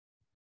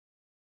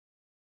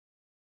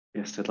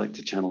 Yes, I'd like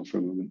to channel for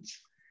a moment.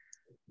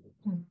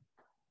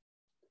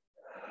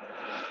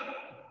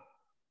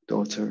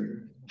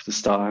 Daughter of the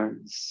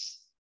stars,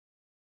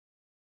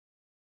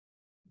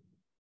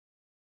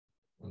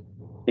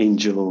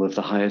 angel of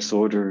the highest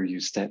order, you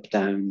step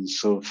down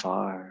so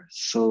far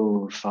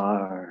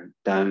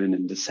down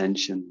in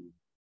descension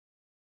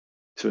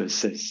to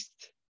assist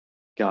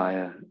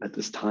Gaia at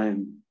this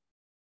time.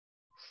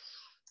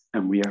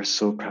 And we are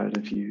so proud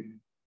of you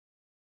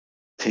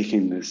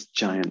taking this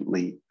giant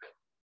leap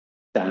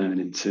down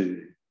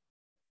into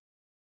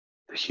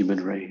the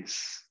human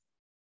race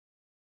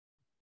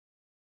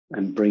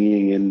and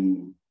bringing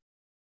in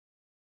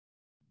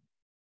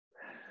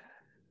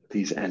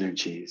these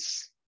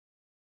energies,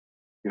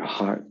 your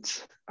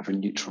heart of a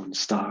neutron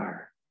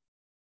star.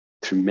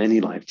 Through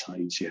many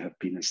lifetimes, you have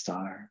been a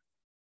star.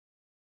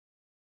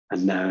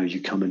 And now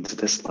you come into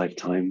this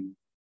lifetime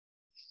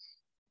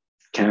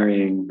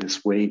carrying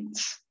this weight.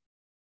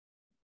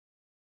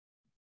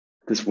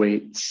 This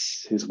weight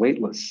is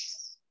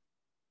weightless.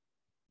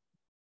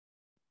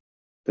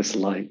 This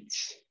light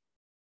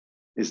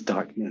is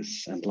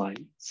darkness and light.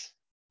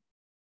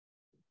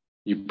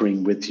 You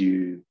bring with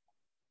you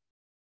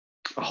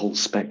a whole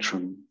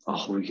spectrum, a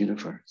whole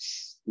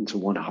universe into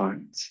one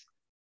heart.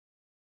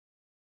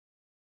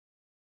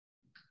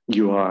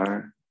 You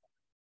are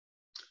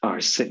our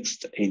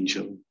sixth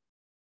angel,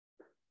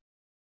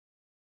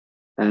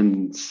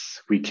 and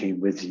we came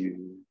with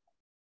you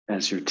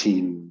as your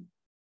team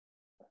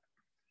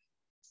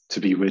to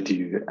be with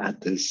you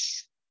at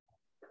this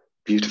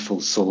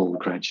beautiful soul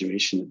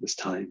graduation at this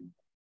time.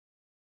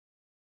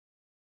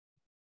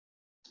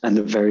 And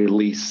the very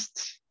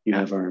least you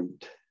have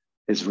earned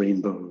is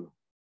rainbow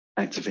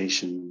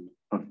activation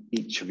of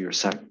each of your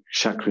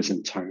chakras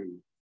in turn.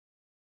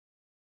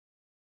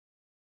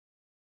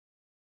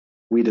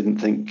 We didn't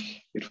think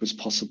it was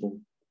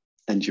possible,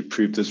 and you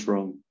proved us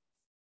wrong.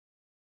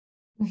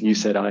 Mm-hmm. You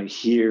said, I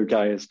hear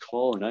Gaia's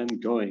call and I'm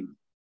going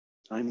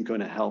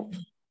to help.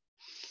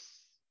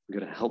 I'm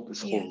going to help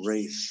this whole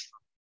race.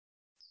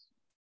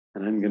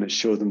 And I'm going to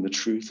show them the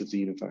truth of the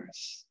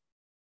universe.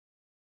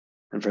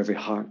 And for every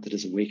heart that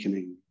is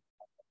awakening,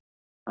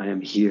 I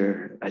am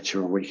here at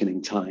your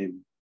awakening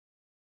time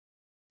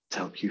to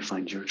help you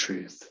find your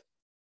truth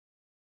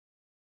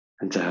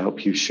and to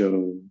help you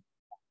show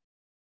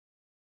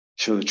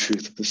the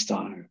truth of the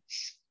stars,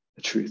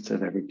 the truth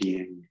of every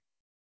being,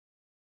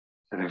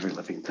 of every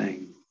living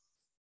thing.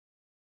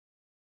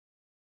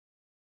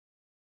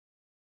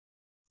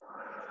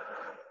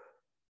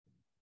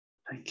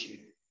 Thank you.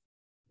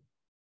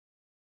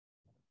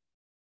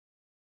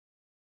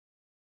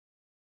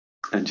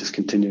 And just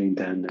continuing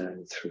down now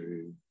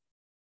through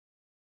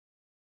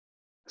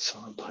the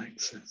solar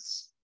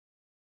plexus.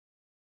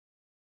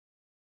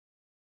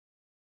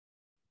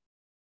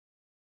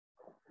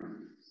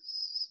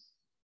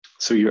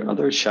 So your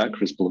other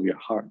chakras below your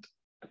heart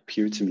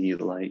appear to me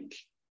like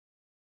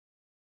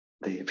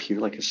they appear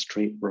like a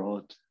straight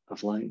rod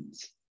of light.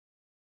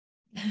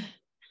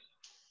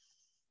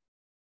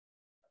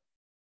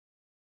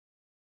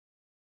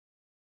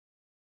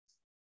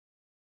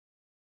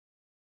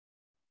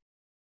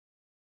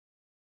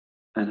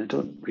 And I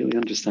don't really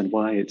understand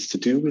why. It's to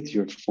do with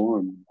your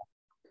form,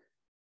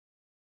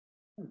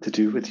 to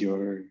do with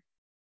your...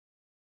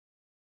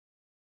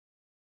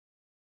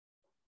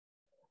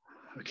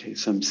 Okay,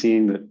 so I'm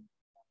seeing that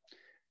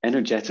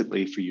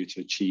energetically for you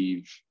to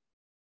achieve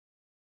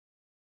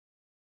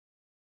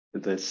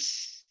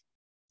this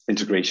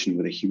integration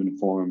with a human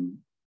form,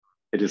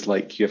 it is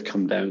like you have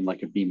come down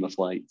like a beam of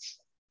light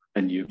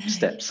and you've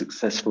stepped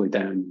successfully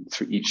down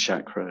through each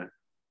chakra,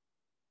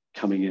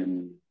 coming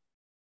in,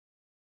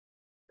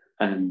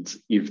 and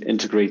you've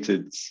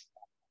integrated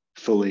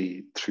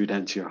fully through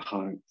down to your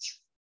heart.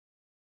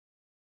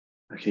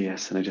 Okay,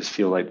 yes, and I just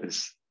feel like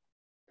this,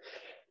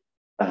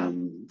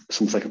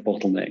 something like a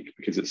bottleneck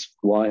because it's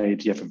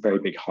wide, you have a very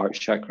big heart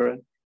chakra,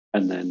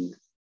 and then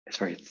it's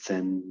very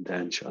thin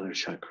down to other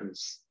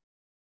chakras.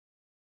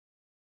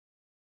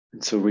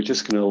 And so we're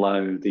just going to allow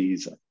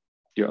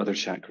your other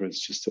chakras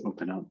just to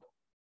open up.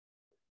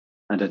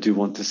 And I do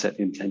want to set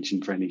the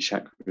intention for any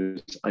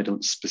chakras I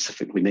don't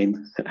specifically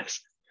name.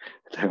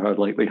 There are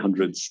likely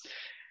hundreds,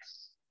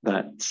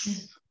 that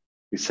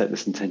we set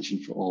this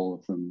intention for all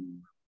of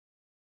them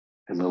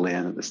in Lilly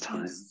Ann at this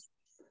time. Yes.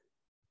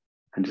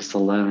 And just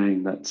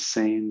allowing that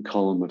same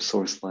column of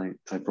source light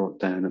I brought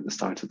down at the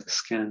start of the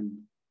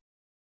scan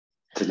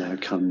to now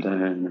come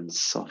down and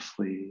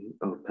softly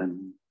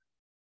open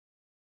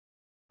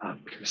up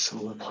your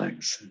solar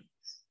plexus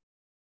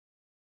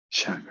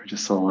chakra,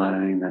 just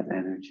allowing that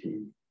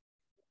energy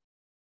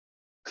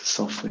to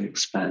softly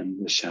expand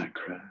the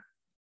chakra.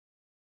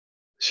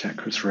 The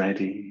chakra's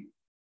ready.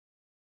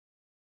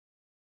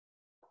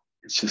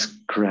 It's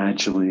just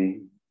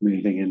gradually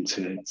moving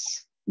into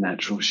its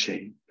natural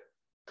shape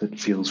that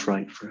feels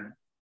right for it.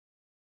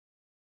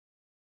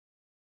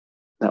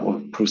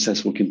 That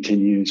process will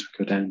continue as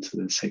we go down to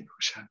the sacral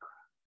chakra.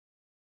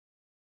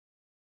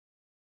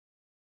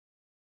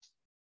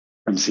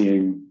 I'm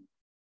seeing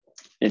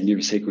in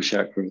your sacral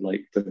chakra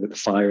like the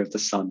fire of the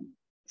sun.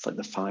 It's like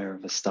the fire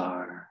of a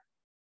star.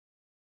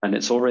 And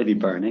it's already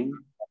burning,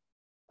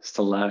 just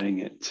allowing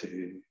it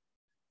to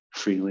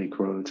freely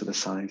grow to the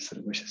size that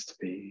it wishes to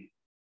be.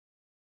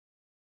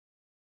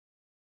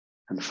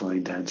 And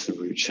flowing down to the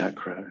root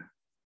chakra.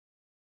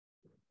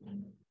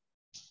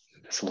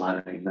 Just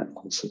allowing that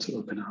also to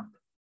open up.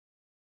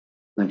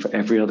 And then for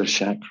every other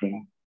chakra,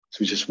 so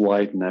we just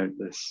widen out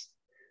this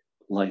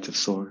light of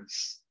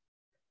source.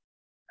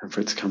 And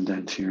for it to come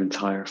down to your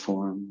entire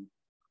form,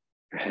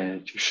 your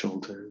head, your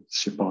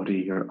shoulders, your body,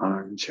 your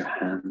arms, your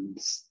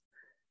hands,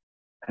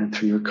 and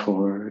through your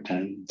core,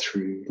 down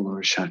through the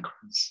lower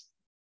chakras,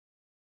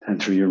 down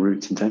through your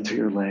roots and down through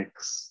your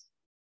legs,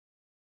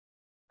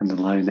 and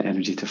allowing the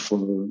energy to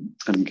flow.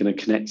 I'm going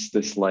to connect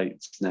this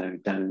light now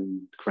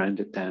down, ground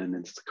it down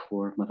into the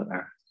core of Mother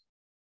Earth.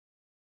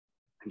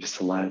 And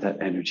just allow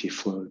that energy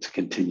flow to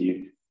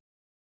continue.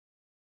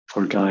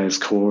 For Gaia's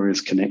core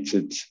is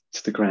connected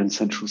to the grand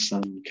central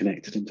sun,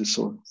 connected into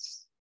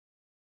source.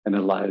 And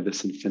allow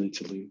this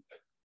infinity loop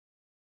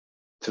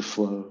to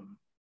flow.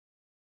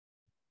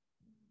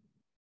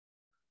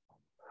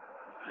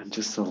 And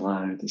just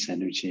allow this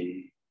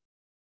energy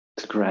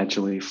to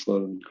gradually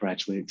flow and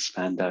gradually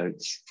expand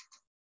out.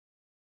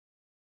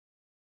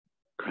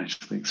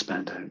 Gradually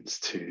expand out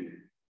to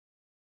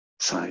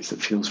size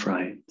that feels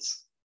right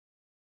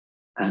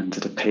and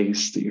at a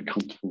pace that you're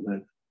comfortable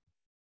with.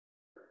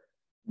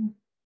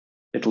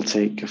 It'll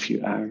take a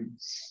few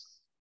hours,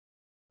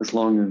 as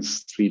long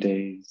as 3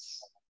 days,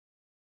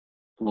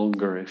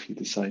 longer if you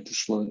decide to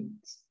slow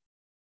it.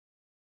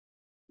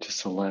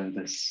 Just allow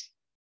this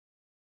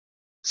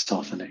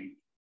softening,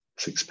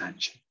 this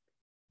expansion.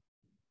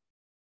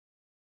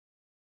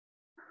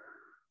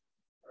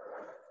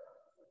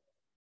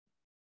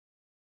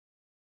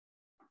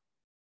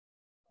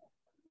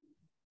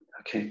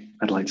 Okay,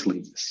 I'd like to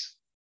leave this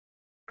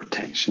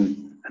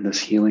protection and this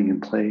healing in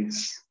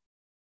place.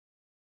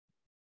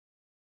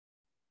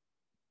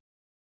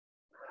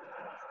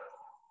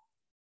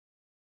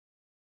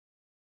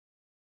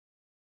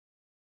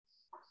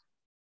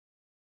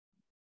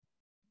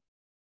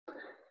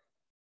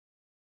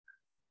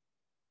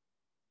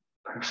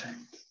 Perfect.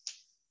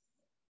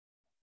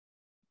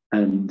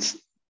 And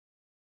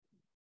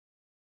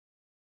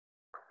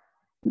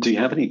do you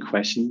have any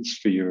questions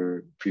for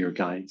your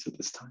guides at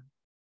this time?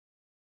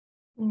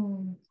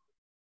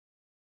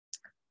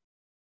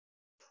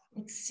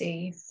 Let's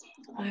see.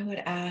 I would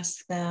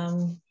ask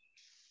them,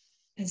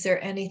 is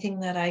there anything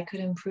that I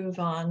could improve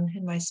on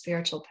in my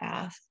spiritual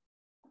path?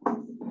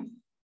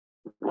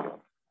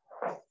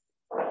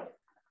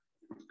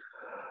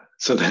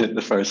 So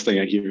the first thing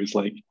I hear is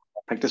like,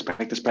 practice,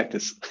 practice,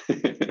 practice.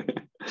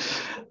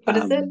 What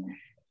is it?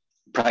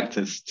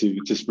 Practice, to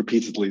just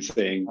repeatedly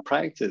saying,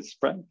 practice,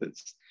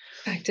 practice.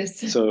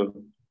 Practice. So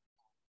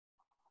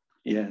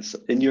yes,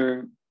 in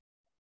your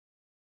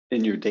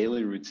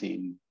daily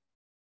routine,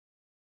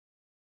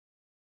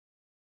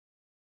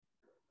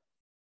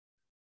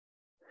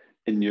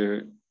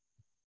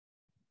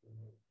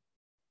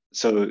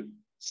 so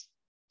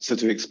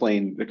to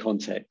explain the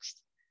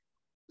context,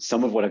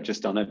 some of what I've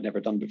just done, I've never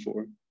done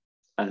before.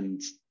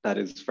 And that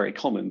is very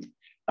common.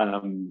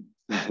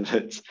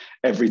 That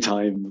every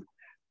time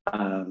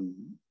I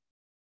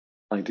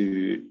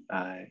do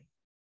a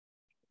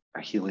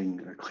healing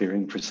or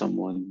clearing for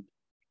someone,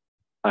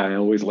 I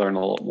always learn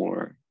a lot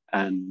more.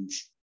 And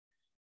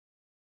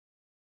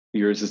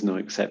yours is no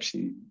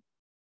exception.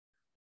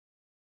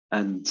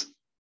 And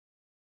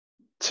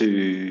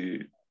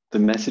the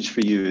message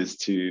for you is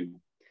to,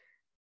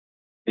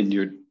 in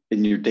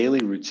your daily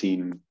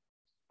routine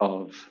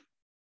of,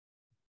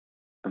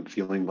 I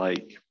feel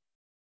like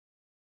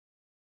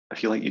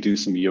you do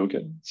some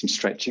yoga, some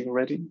stretching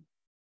already.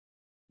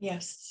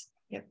 Yes.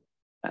 Yep.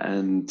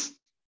 And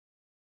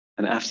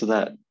after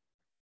that,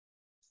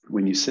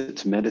 when you sit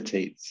to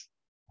meditate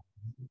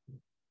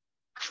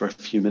for a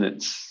few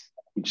minutes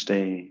each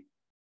day,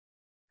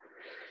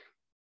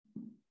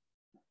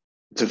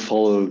 to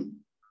follow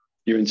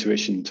your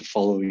intuition, to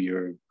follow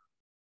your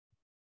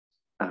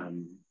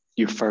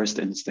first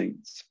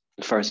instincts,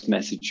 the first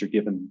message you're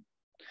given,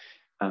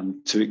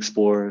 to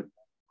explore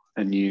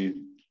a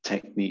new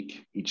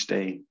technique each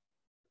day.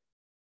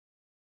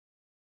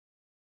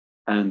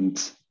 And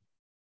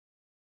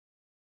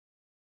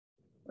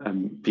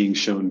being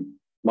shown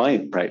my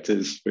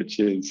practice, which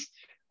is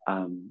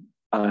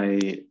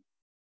I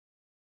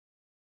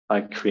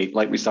create,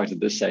 like we started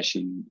this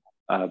session,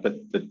 but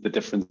the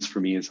difference for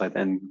me is I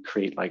then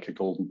create like a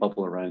golden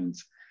bubble around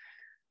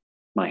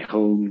my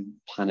home,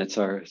 planet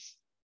Earth,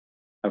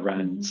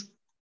 around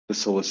the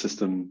solar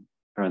system,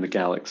 around the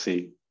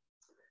galaxy,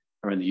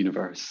 around the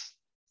universe.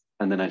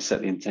 And then I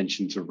set the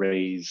intention to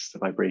raise the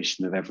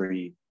vibration of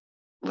every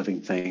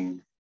living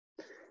thing.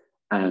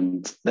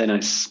 And then I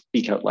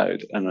speak out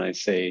loud and I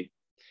say,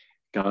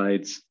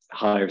 guides,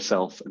 higher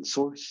self, and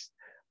source,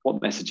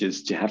 what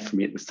messages do you have for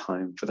me at this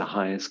time for the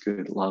highest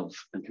good, love,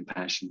 and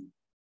compassion?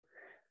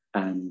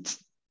 And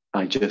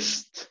I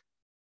just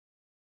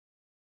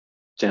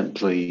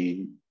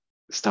gently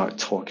start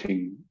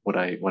talking what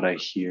I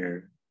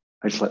hear.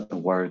 I just let the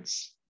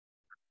words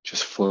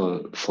just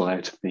flow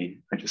out of me.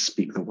 I just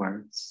speak the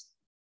words.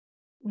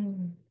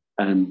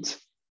 And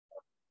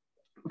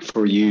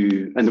for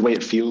you, and the way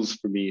it feels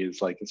for me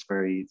is like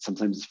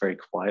sometimes it's very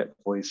quiet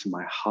voice in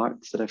my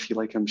heart that I feel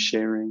like I'm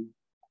sharing.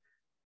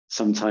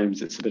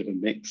 Sometimes it's a bit of a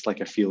mix,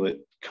 like I feel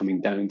it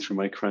coming down through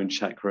my crown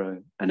chakra,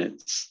 and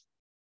it's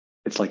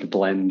like a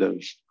blend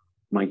of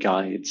my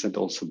guides and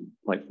also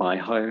like my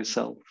higher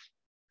self.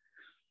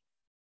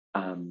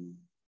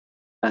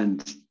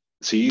 And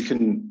so you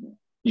can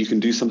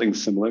do something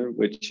similar,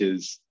 which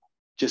is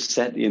just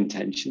set the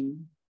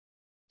intention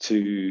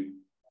to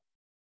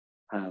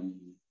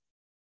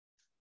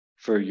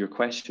for your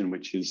question,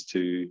 which is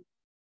to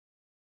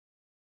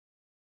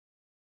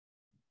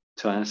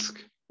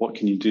ask, what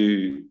can you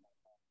do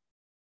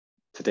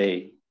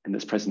today in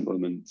this present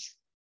moment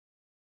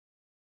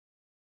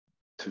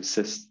to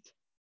assist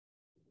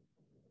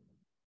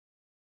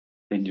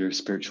in your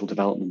spiritual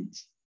development.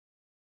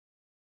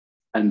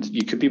 And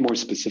you could be more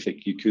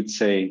specific. You could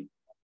say,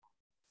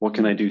 what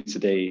can I do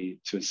today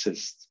to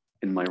assist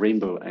in my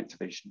rainbow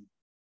activation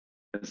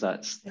as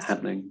that's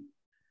happening?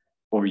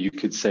 Or you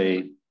could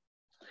say,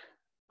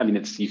 I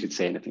mean, you could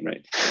say anything,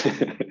 right?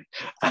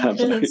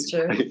 That's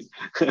true.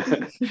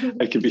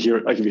 I could be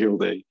here all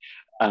day.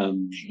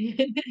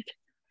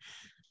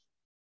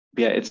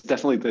 Yeah, it's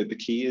definitely the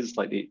key is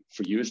like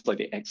for you, it's like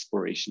the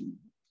exploration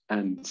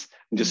and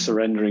just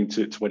surrendering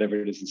to whatever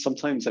it is. And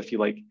sometimes I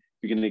feel like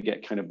you're going to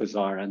get kind of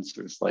bizarre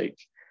answers. Like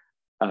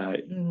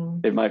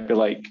it might be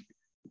like,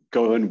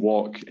 go and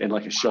walk in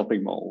like a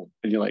shopping mall,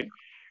 and you're like,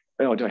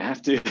 oh, do I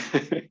have to?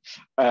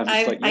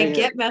 I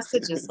get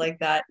messages like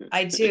that.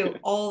 I do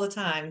all the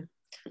time.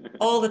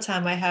 All the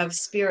time I have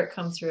spirit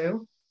come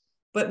through,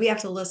 but we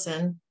have to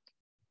listen.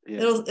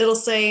 Yeah. It'll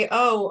say,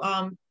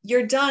 oh,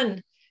 you're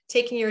done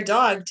taking your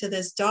dog to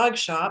this dog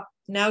shop.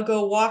 Now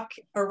go walk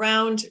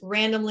around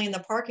randomly in the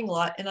parking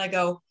lot. And I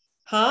go,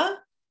 huh?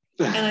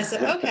 And I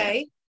said,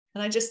 okay.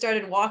 And I just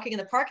started walking in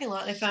the parking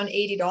lot, and I found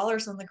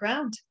 $80 on the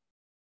ground.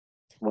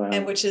 Wow.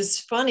 And which is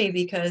funny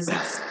because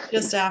it's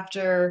just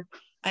after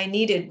I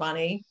needed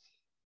money.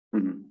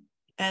 Mm-hmm.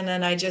 And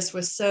then I just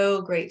was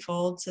so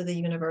grateful to the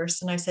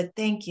universe. And I said,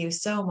 thank you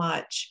so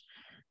much.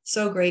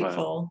 So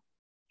grateful, wow.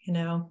 You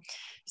know.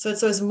 So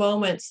it's those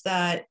moments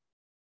that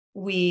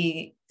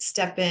we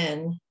step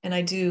in, and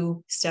I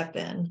do step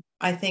in.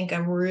 I think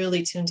I'm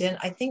really tuned in.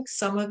 I think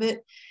some of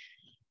it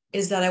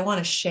is that I want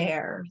to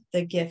share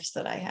the gifts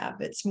that I have.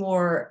 It's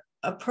more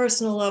a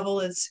personal level.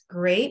 It's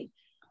great,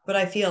 but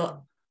I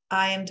feel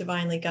I am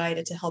divinely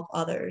guided to help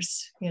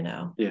others, you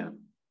know? Yeah.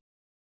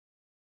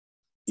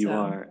 You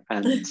are.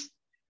 And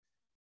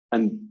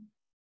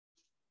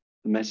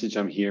the message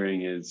I'm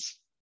hearing is,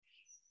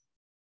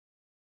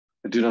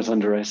 do not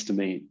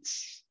underestimate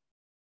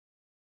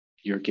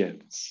your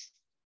gifts.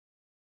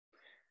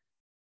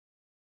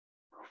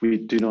 We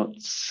do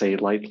not say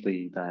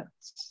lightly that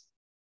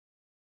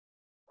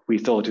we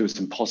thought it was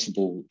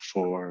impossible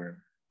for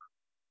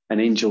an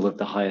angel of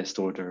the highest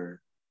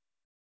order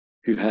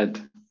who had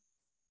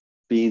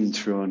been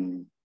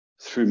through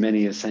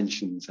many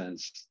ascensions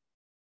as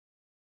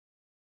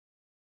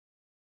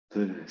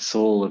the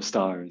soul of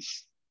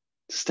stars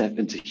to step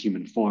into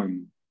human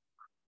form.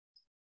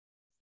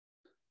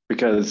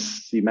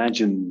 Because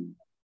imagine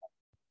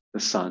the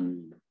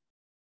sun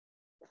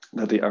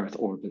that the earth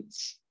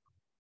orbits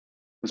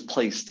was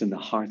placed in the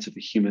heart of a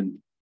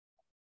human,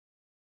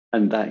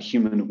 and that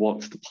human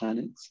walked the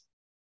planet.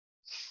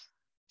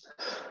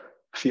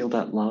 Feel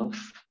that love,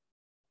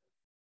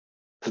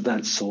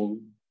 that soul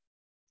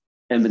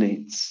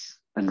emanates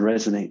and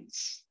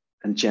resonates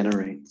and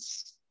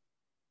generates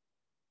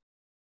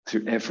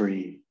through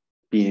every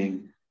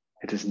being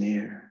it is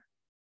near.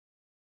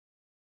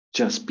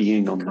 Just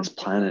being on this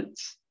planet,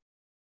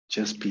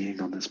 just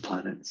being on this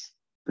planet.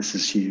 This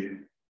is you.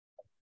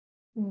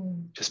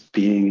 Just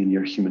being in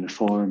your human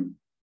form.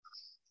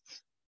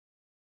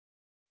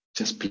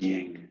 Just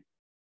being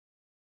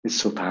is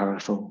so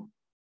powerful.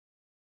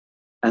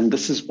 And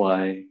this is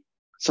why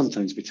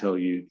sometimes we tell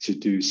you to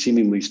do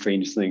seemingly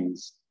strange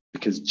things,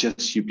 because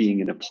just you being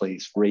in a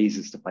place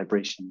raises the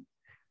vibration,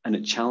 and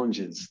it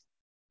challenges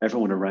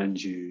everyone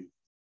around you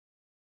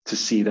to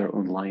see their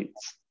own light.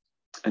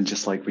 And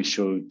just like we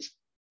showed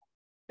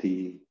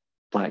the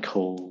black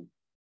hole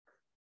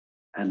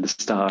and the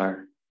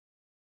star,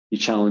 you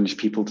challenge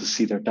people to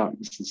see their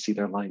darkness and see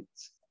their light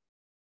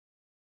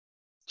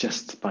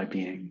just by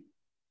being.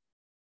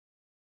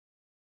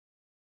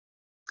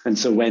 And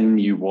so when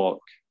you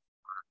walk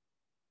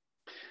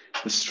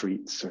the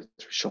streets or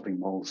through shopping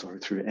malls or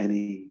through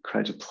any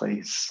crowded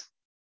place,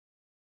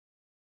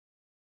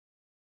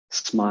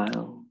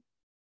 smile,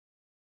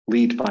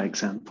 lead by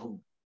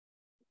example,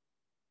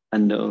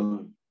 and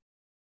know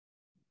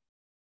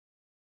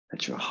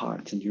that your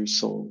heart and your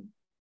soul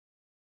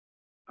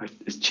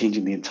is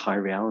changing the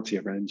entire reality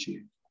around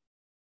you.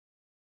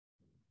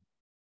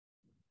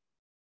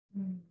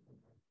 And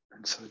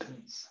so it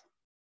is.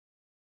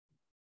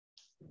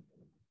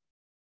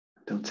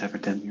 Don't ever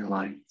dim your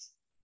light.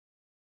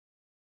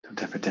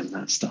 Don't ever dim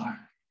that star.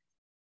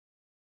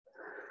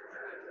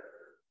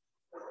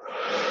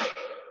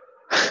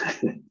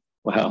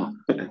 Wow.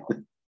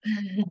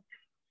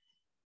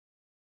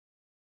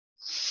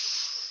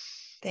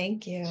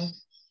 Thank you.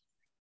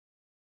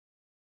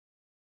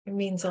 It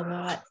means a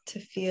lot to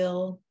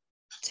feel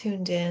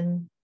tuned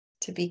in,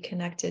 to be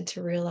connected,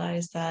 to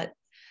realize that,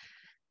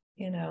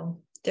 you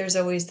know, there's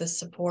always the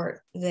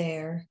support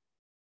there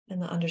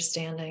and the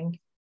understanding.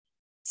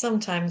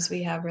 Sometimes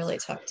we have really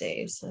tough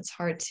days, and it's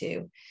hard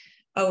to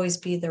always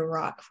be the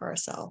rock for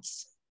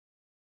ourselves.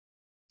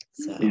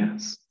 So,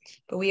 yes.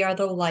 But we are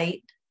the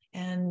light,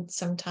 and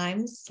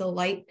sometimes the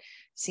light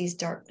sees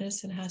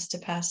darkness and has to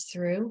pass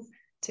through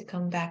to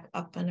come back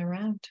up and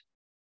around.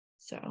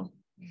 So,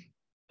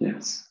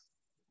 yes.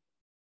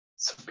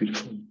 So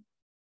beautiful.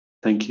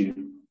 Thank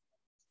you.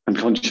 I'm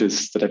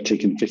conscious that I've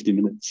taken 50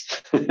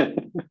 minutes.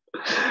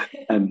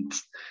 And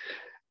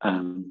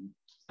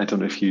I don't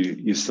know if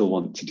you still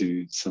want to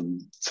do some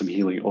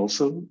healing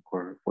also,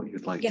 or what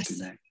you'd like to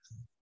do next.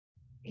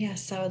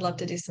 Yes, I would love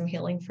to do some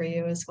healing for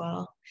you as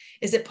well.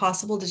 Is it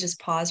possible to just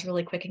pause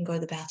really quick and go to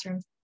the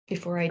bathroom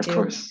before I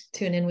do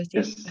tune in with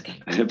you? Yes.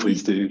 Okay.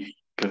 Please do.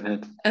 Go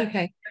ahead.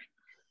 Okay.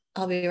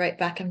 I'll be right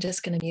back. I'm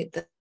just going to mute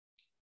the.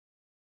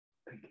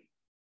 Thank you.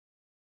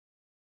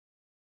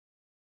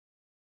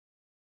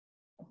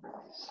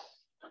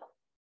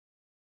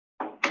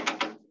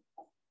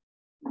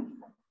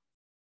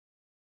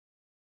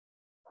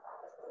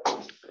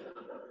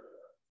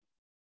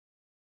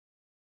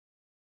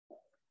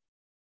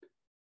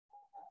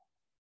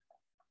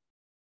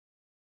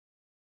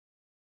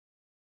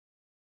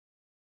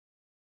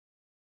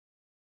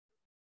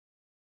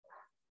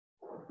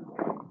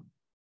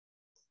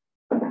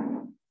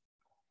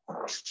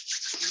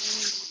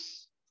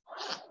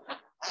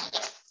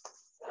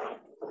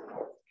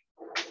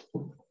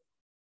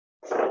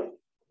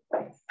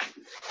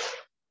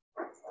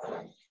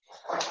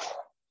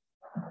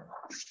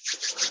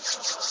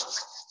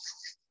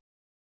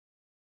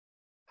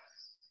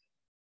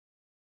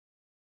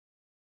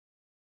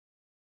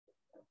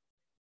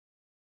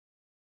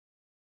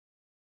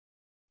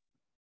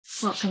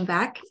 Welcome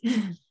back.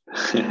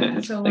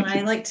 So when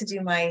I like to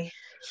do my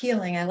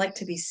healing, I like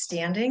to be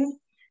standing.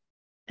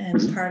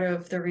 And part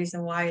of the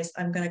reason why is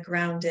I'm going to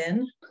ground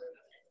in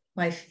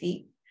my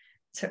feet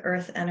to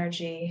earth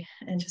energy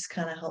and just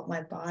kind of help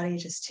my body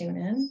just tune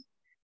in.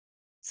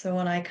 So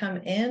when I come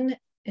in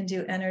and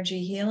do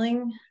energy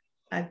healing,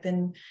 I've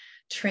been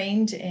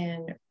trained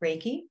in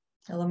Reiki.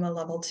 I'm a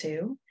level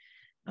 2,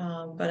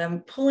 but I'm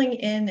pulling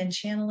in and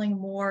channeling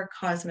more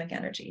cosmic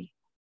energy.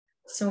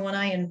 So when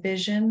I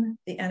envision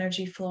the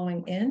energy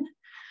flowing in,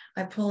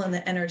 I pull in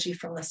the energy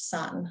from the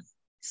sun.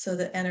 So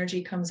the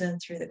energy comes in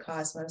through the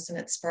cosmos and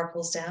it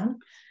sparkles down.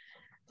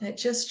 And it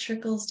just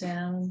trickles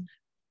down.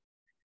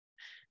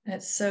 And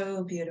it's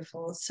so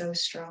beautiful. It's so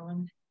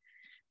strong.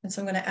 And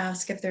so I'm going to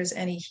ask if there's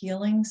any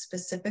healing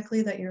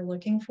specifically that you're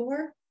looking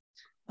for,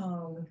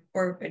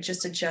 or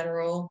just a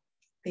general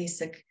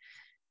basic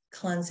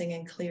cleansing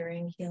and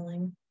clearing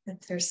healing.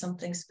 If there's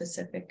something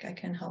specific I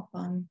can help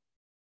on.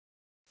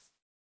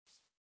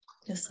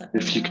 Just let me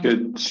know. If you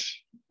could,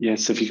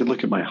 yes, if you could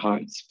look at my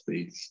heart,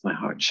 please, my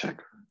heart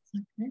chakra.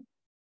 Okay.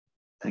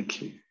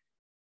 Thank you.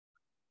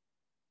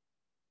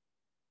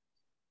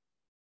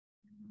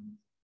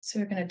 So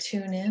we're going to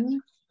tune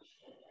in.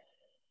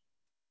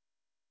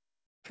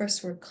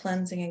 First, we're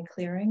cleansing and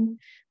clearing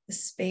the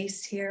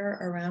space here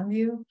around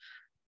you.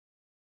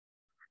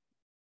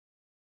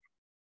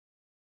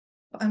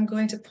 I'm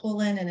going to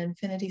pull in an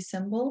infinity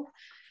symbol.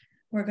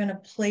 We're going to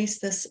place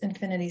this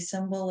infinity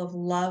symbol of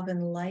love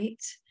and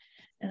light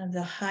and of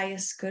the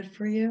highest good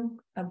for you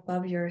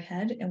above your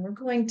head. And we're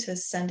going to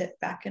send it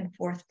back and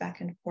forth,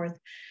 and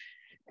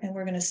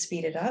we're going to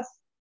speed it up.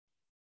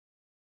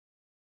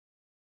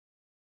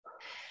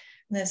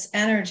 This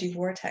energy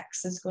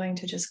vortex is going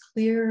to just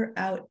clear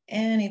out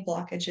any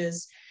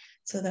blockages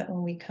so that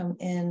when we come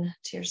in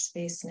to your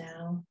space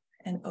now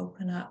and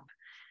open up,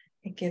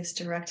 it gives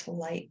direct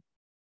light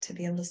to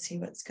be able to see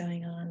what's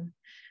going on.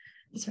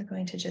 So we're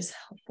going to just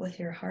help with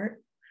your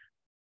heart.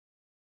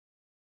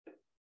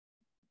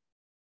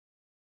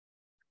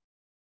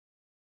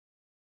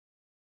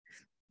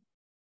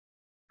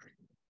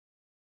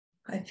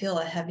 I feel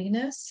a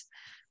heaviness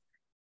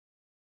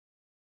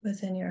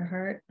within your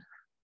heart.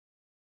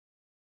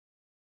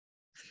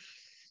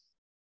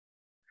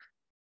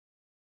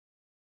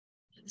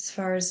 As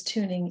far as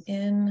tuning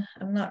in,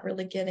 I'm not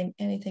really getting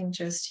anything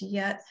just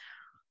yet.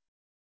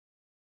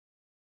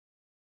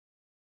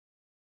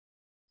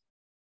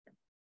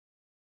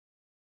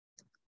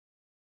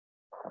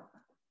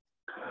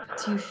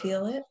 Do you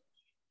feel it?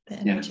 The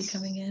energy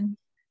coming in?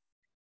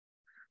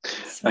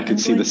 So I can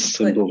see the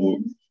symbol.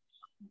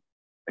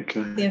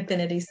 The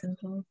infinity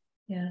symbol.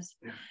 Yes.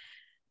 Yeah.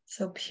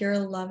 So pure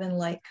love and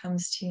light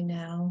comes to you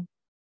now.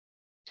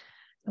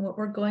 And what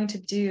we're going to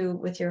do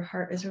with your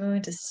heart is we're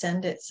going to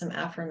send it some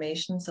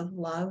affirmations of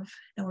love,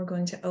 and we're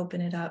going to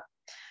open it up.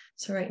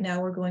 So right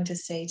now we're going to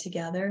say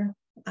together,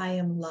 I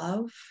am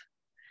love.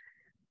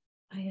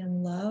 I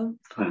am love.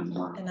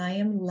 And I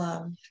am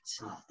loved.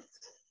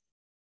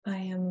 I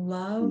am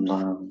love. And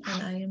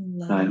I am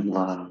loved. I am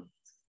love.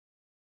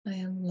 I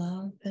am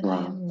love and I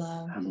am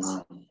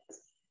loved.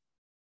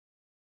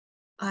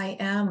 I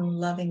am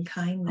loving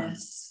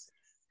kindness.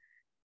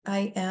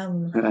 I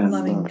am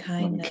loving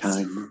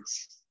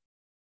kindness.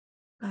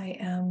 I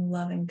am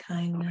loving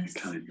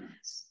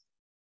kindness.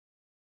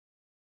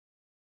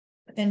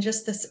 And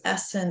just this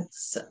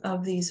essence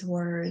of these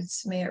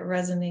words, may it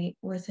resonate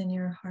within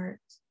your heart.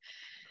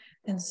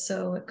 And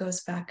so it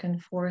goes back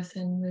and forth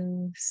and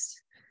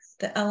moves.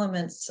 The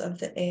elements of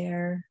the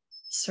air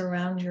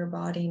surround your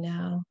body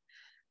now,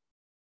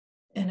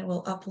 and it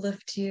will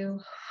uplift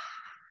you.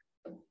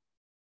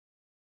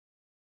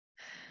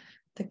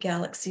 The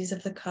galaxies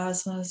of the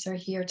cosmos are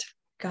here to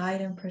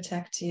guide and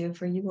protect you,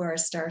 for you are a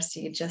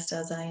starseed just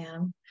as I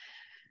am.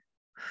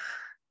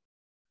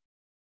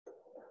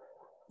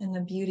 and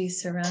the beauty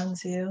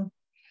surrounds you.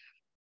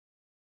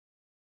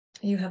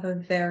 You have a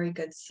very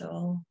good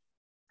soul.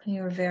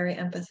 You are very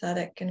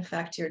empathetic. In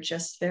fact, you're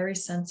just very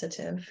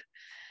sensitive.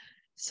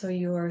 So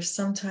you are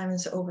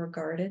sometimes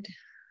overguarded.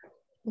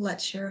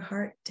 Let your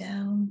heart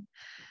down.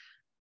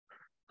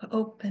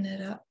 Open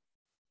it up.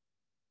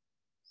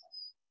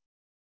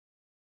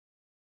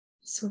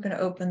 So we're going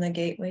to open the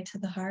gateway to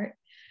the heart.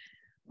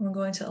 We're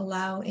going to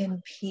allow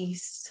in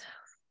peace.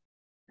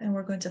 And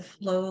we're going to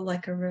flow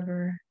like a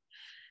river,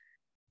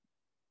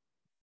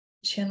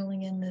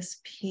 channeling in this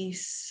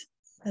peace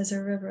as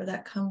a river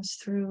that comes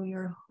through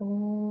your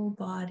whole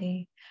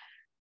body.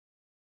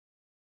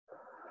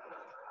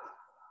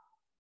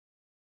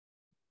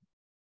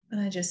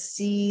 And I just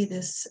see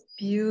this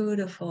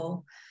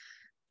beautiful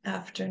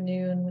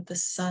afternoon with the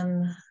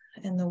sun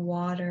and the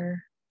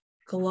water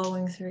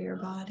glowing through your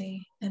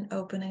body and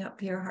opening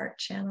up your heart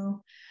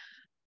channel.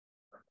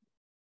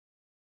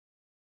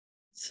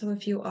 So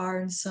if you are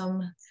in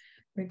some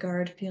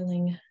regard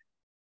feeling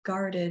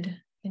guarded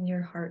in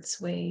your heart's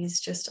ways,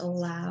 just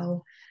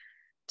allow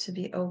to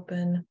be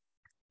open.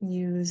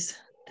 Use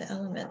the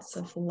elements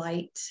of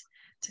light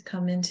to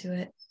come into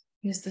it.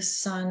 Use the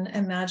sun.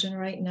 Imagine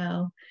right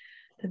now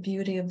the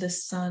beauty of the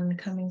sun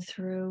coming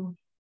through,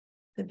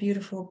 the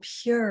beautiful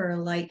pure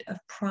light of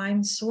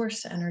prime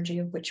source energy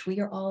of which we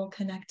are all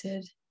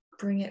connected.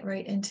 Bring it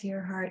right into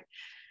your heart.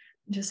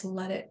 Just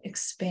let it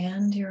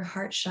expand your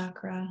heart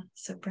chakra.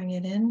 So bring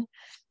it in.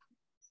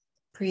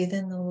 Breathe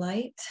in the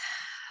light.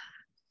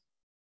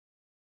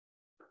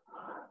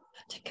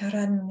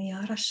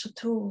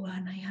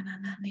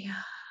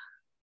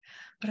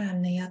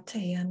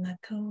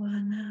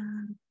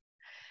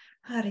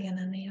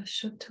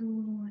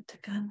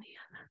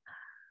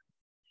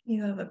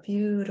 You have a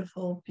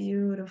beautiful,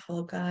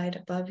 beautiful guide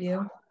above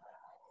you,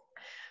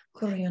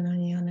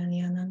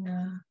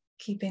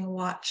 keeping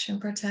watch and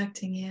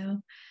protecting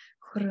you.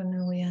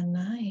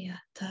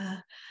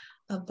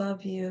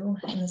 Above you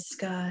in the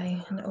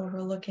sky and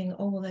overlooking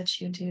all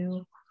that you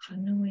do.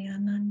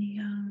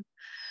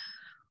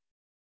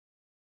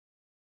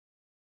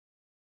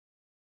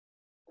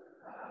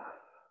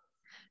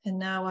 And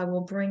now I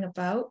will bring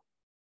about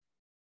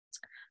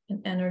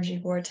an energy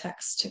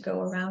vortex to go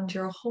around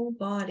your whole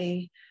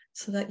body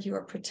so that you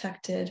are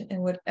protected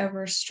in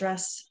whatever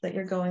stress that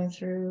you're going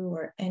through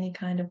or any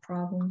kind of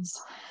problems.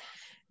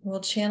 We'll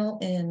channel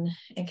in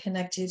and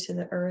connect you to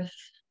the earth.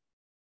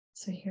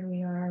 So here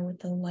we are with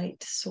the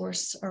light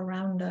source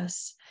around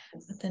us,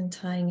 but then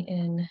tying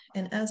in.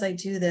 And as I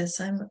do this,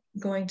 I'm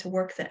going to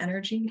work the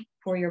energy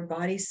for your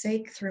body's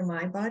sake through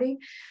my body.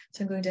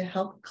 So I'm going to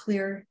help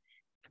clear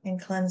and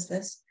cleanse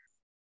this.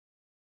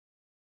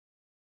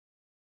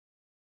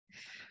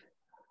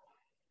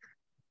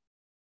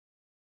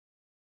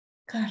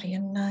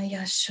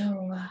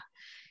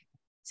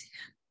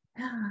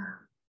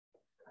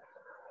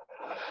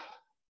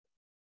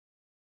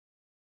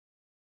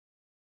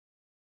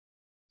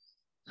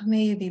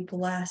 May you be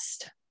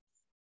blessed.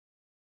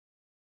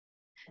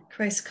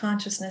 Christ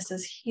consciousness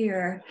is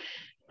here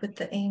with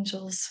the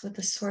angels, with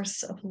the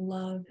source of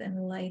love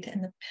and light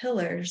and the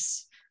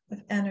pillars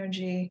of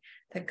energy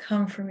that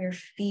come from your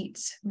feet.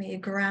 May you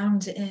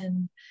ground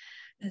in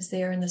as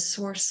they are in the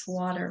source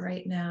water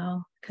right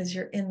now, because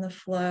you're in the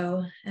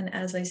flow. And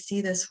as I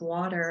see this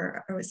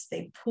water, or as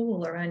they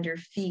pool around your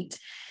feet,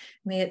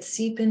 may it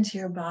seep into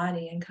your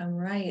body and come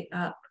right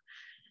up.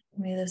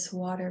 May this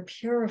water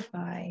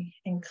purify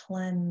and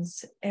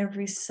cleanse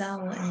every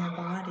cell in your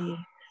body.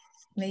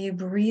 May you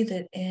breathe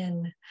it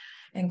in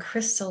and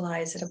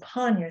crystallize it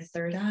upon your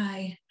third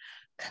eye.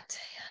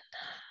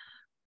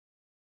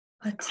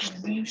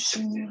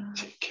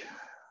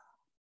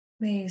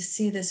 May you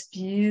see this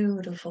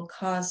beautiful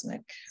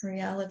cosmic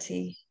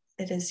reality.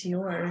 It is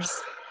yours.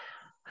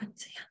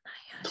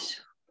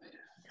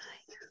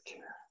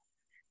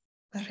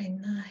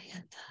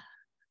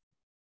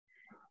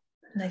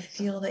 And I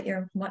feel that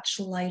you're much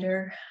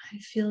lighter. I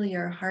feel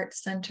your heart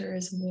center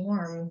is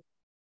warm.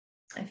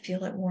 I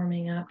feel it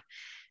warming up.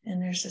 And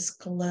there's this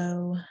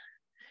glow.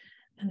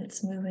 And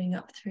it's moving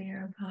up through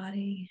your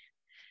body.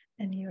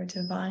 And you are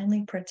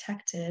divinely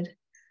protected.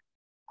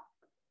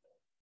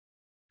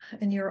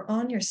 And you're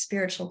on your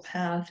spiritual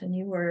path. And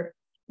you are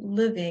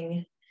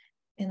living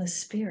in the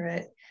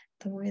spirit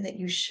the way that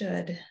you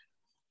should.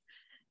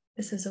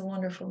 This is a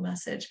wonderful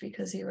message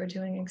because you are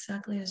doing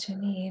exactly as you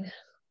need.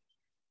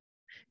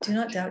 Do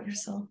not doubt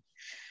yourself.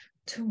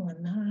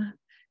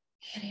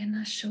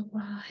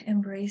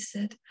 Embrace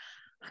it.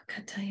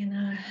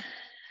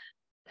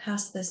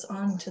 Pass this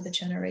on to the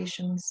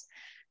generations.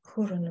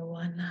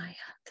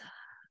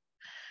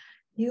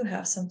 You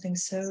have something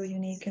so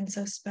unique and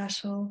so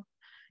special.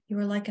 You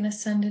are like an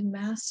ascended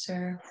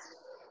master.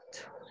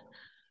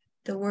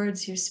 The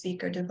words you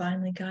speak are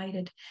divinely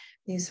guided.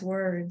 These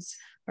words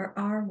are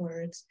our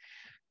words.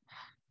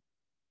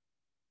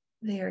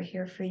 They are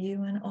here for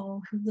you and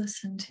all who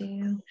listen to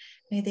you.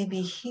 May they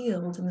be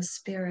healed in the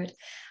spirit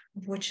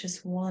of which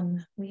is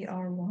one. We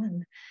are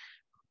one.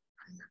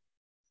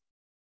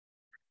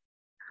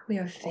 We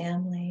are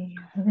family.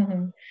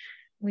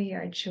 We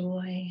are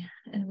joy,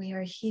 and we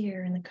are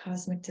here in the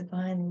cosmic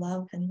divine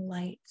love and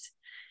light.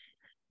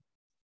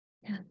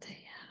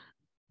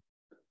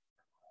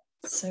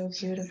 So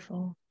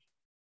beautiful.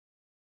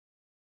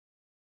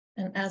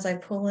 And as I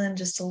pull in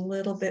just a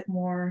little bit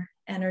more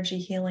energy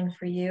healing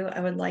for you,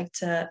 I would like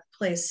to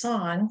play a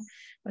song,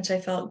 which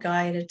I felt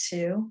guided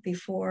to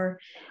before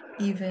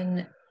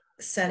even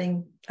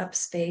setting up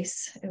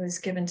space. It was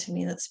given to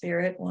me that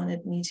Spirit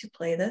wanted me to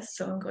play this.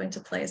 So I'm going to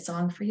play a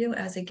song for you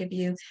as I give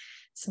you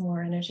some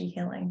more energy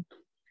healing.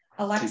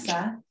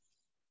 Alexa,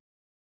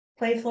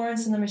 play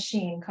Florence and the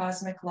Machine,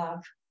 Cosmic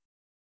Love.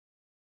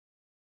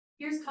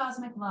 Here's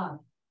Cosmic Love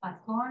by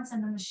Florence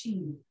and the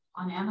Machine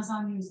on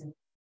Amazon Music.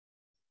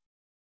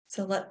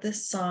 So let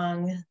this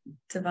song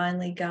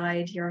divinely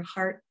guide your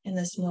heart in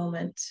this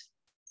moment.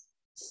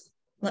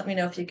 Let me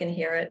know if you can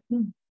hear it.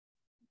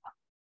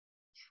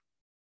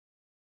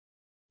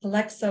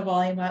 Alexa,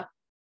 volume up.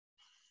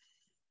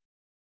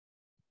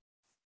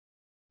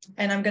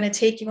 And I'm going to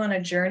take you on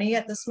a journey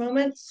at this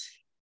moment.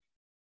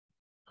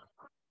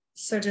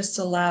 So just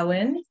allow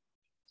in.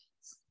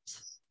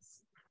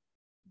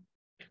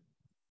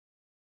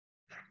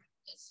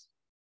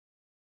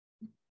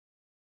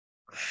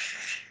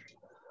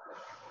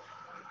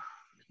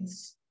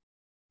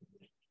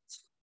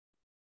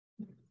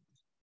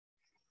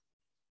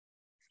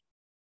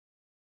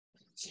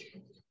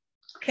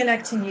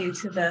 Connecting you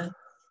to the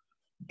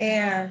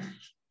air,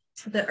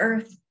 to the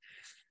earth,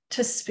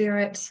 to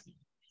spirit,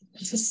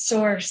 to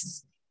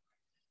source.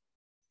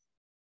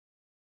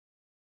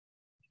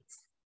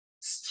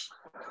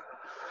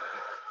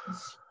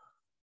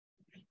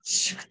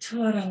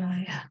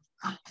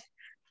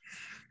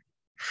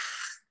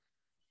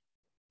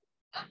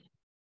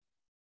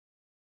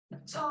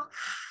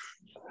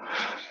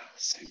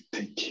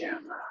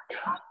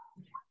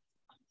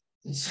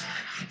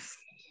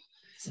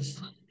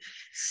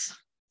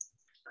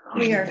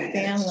 We are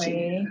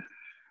family.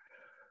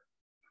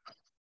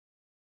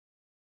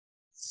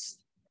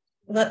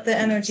 Let the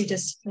energy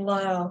just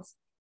flow.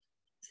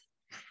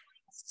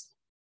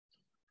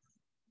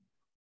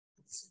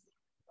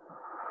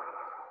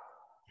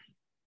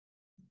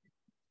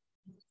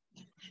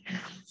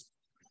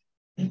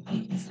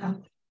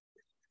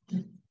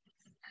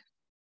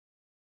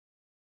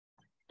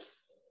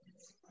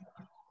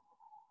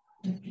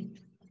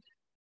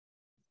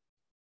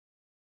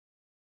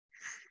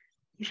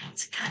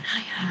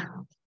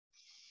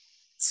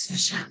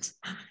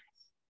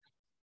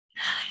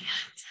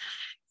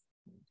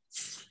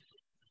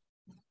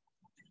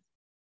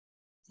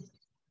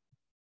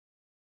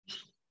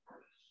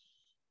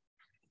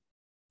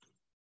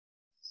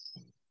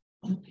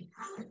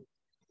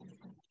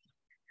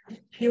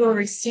 You will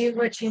receive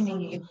what you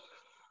need.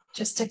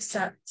 Just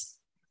accept.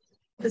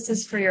 This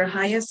is for your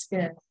highest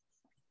good.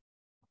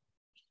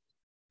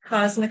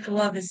 Cosmic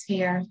love is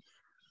here.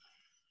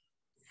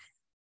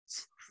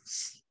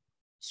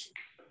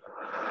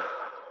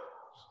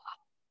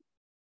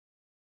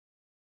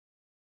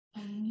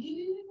 And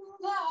you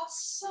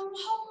lost some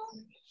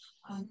hope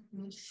I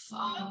could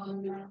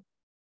follow.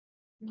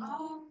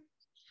 No,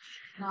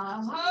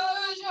 I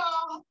heard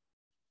your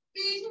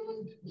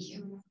beating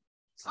you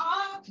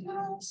talk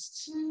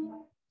us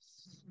to.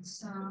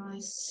 So I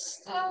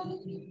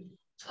stayed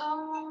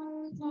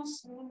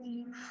almost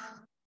me.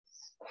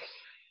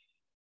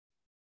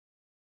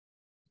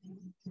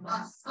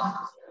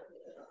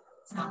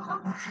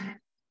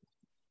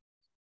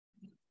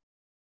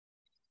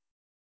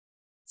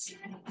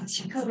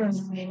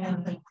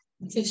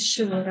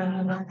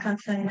 Tishura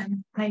Kataya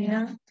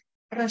Haya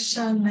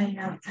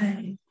Rashanaya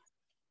Tay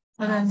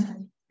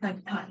Ran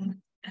Tapan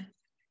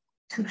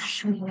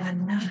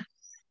Tushurana.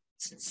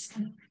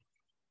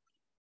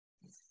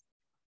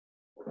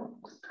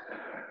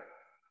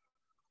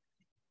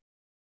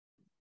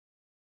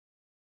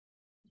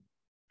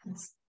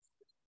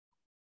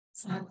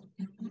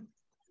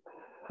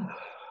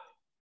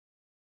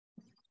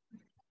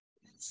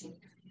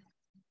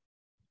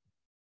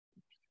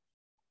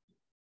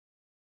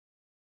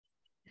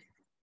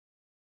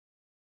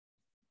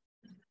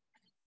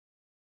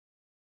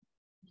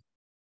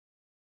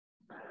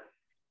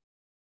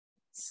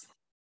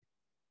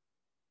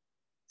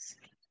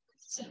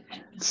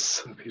 It's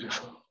so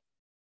beautiful.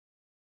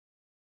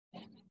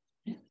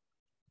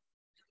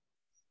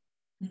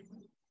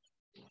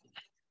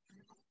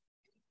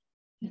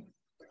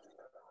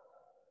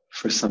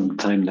 For some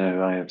time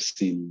now, I have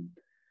seen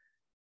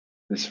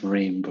this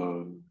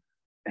rainbow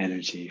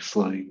energy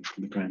flowing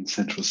from the grand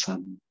central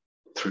sun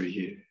through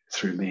you,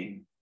 through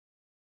me.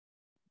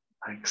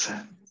 I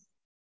accept.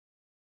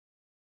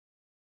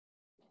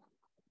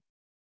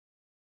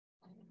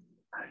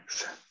 I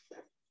accept.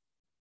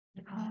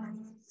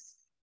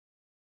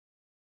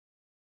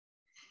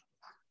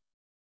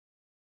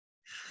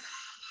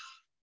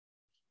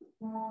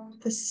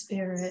 The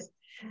spirit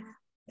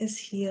is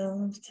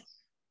healed.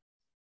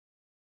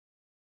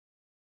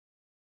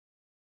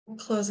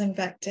 Closing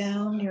back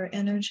down your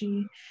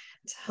energy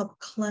to help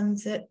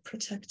cleanse it,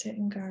 protect it,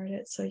 and guard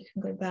it so you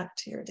can go back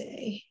to your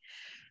day.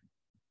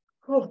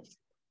 Cool.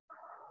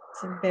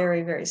 Some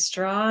very, very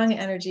strong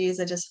energies.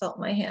 I just felt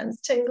my hands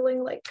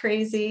tingling like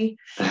crazy,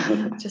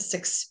 just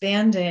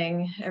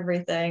expanding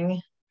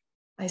everything.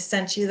 I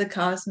sent you the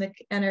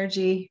cosmic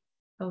energy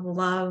of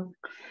love.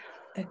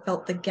 I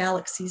felt the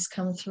galaxies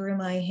come through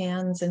my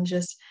hands and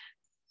just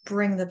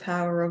bring the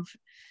power of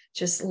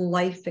just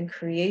life and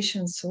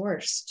creation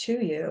source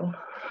to you.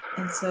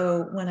 And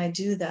so when I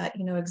do that,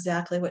 you know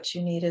exactly what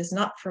you need is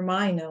not for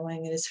my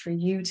knowing, it is for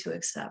you to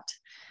accept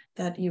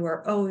that you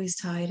are always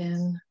tied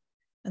in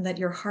and that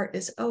your heart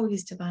is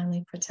always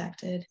divinely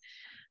protected.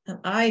 And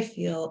I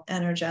feel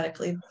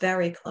energetically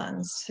very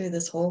cleansed through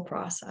this whole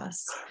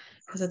process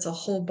because it's a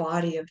whole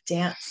body of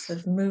dance,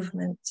 of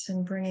movement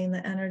and bringing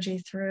the energy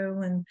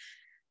through. And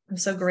I'm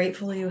so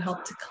grateful you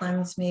helped to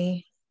cleanse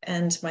me.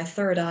 And my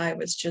third eye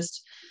was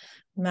just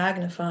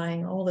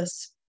magnifying all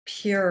this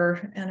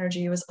pure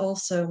energy. It was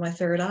also my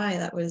third eye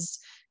that was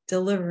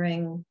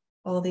delivering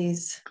all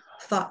these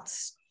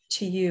thoughts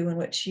to you in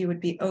which you would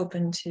be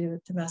open to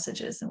the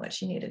messages in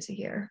which you needed to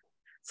hear.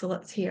 So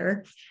let's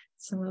hear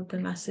some of the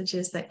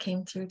messages that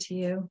came through to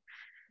you.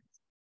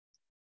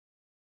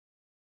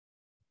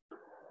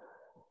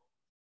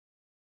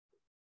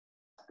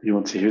 You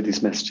want to hear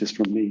these messages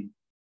from me?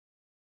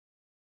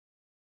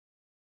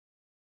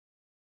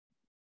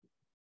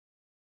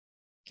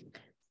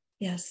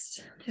 Yes,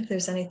 if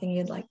there's anything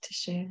you'd like to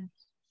share.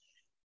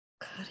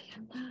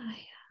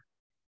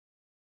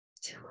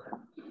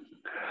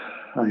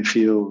 I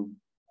feel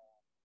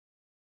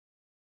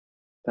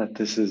that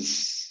this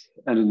is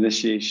an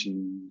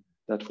initiation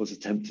that was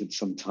attempted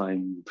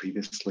sometime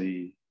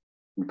previously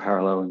in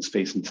parallel in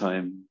space and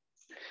time.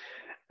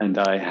 And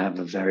I have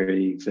a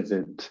very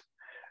vivid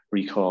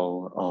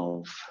recall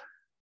of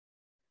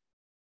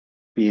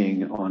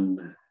being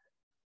on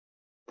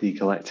the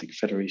Galactic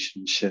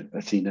Federation ship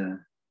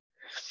Athena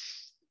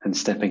and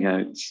stepping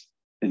out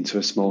into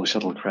a small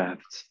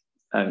shuttlecraft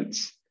out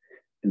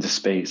into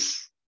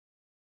space.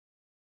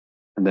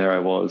 And there I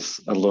was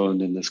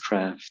alone in this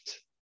craft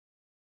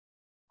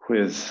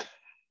with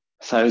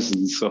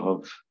thousands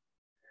of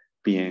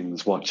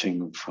beings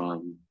watching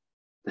from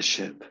the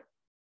ship.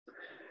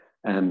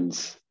 And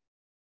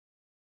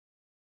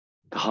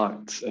the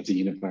heart of the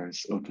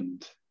universe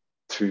opened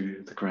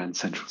through the grand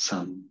central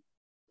sun.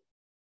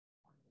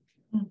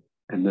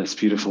 And this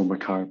beautiful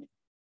macabre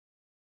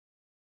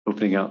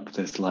opening up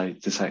this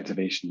light, this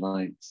activation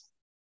light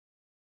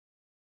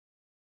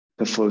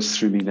that flows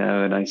through me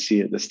now. And I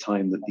see at this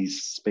time that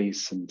these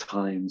space and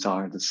times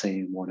are the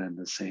same, one and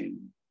the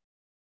same.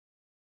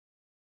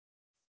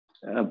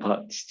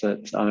 But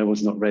that I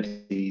was not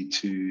ready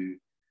to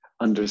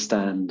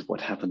understand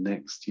what happened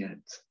next yet.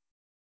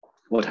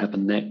 What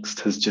happened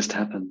next has just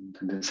happened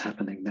and is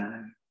happening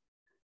now.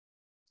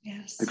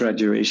 Yes. The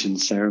graduation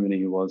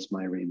ceremony was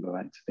my rainbow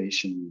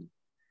activation.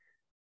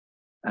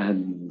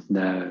 And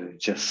now,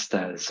 just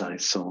as I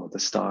saw the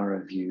star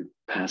of you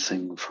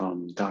passing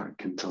from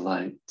dark into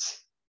light,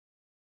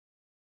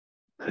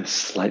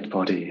 this light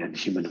body and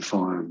human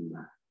form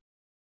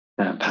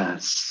now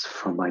pass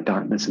from my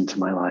darkness into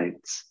my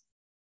light.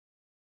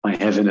 My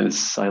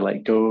heaviness, I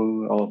let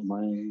go of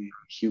my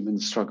human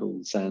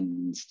struggles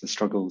and the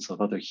struggles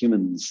of other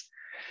humans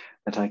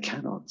that I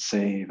cannot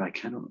save. I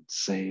cannot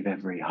save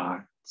every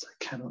heart.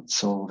 I cannot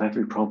solve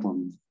every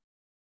problem.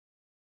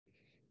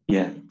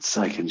 Yet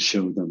I can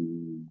show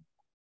them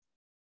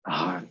the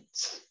heart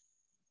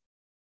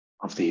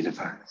of the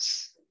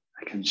universe.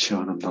 I can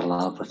show them the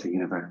love of the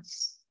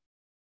universe.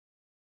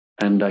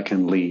 And I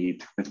can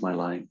lead with my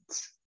light.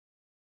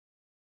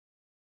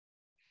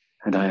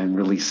 And I am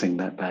releasing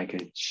that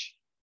baggage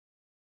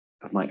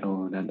of my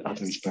own and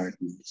others'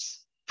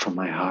 burdens from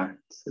my heart.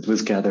 It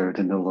was gathered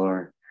in the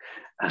lower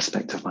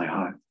aspect of my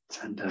heart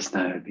and has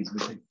now been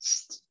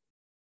released.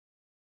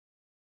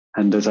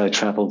 And as I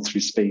travel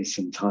through space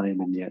and time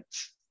and yet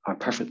are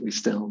perfectly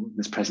still in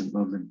this present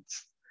moment,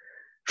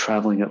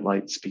 traveling at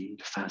light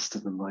speed, faster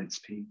than light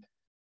speed,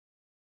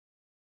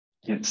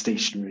 yet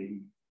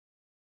stationary,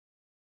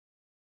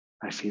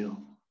 I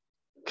feel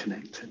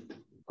connected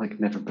like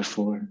never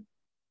before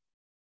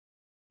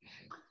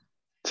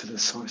to the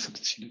source of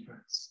this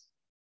universe.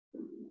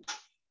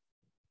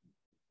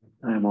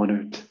 I am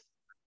honored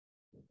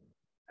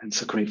and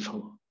so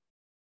grateful.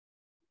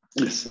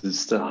 This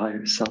is the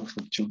higher self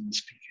of Jon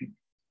speaking.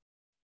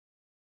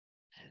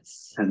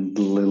 Yes. And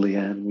Lilly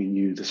Ann, we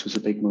knew this was a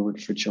big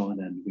moment for Jon,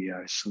 and we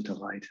are so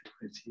delighted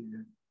with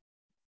you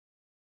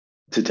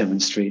to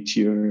demonstrate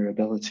your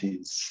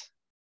abilities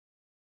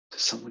to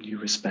someone you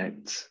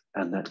respect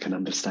and that can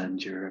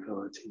understand your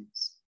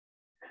abilities.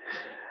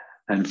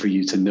 And for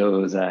you to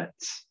know that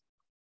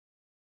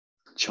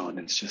Jon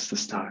is just the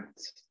start.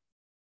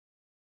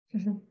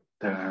 Mm-hmm.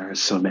 There are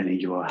so many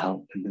you will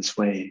help in this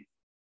way.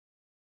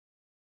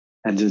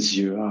 And as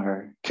you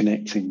are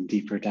connecting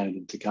deeper down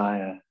into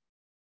Gaia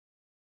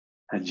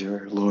and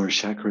your lower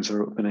chakras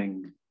are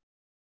opening,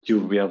 you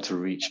will be able to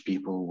reach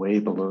people way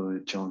below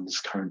Jon's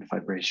current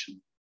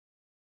vibration.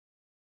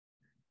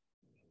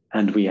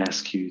 And we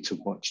ask you to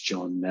watch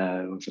Jon now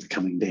over the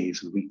coming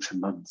days and weeks and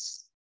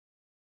months.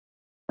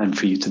 And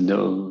for you to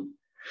know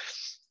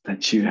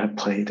that you have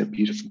played a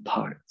beautiful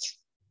part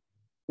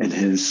in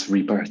his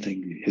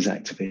rebirthing, his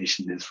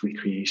activation, his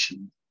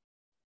recreation.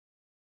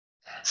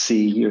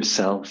 See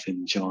yourself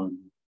in Jon,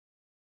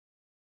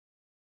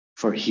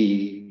 for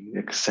he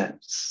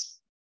accepts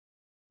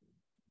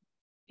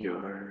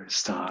your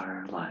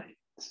starlight.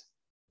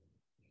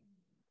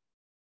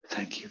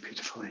 Thank you,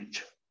 beautiful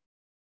angel.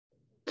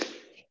 Thank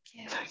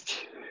you.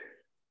 Thank you.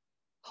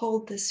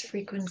 Hold this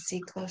frequency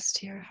close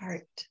to your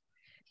heart,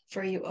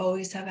 for you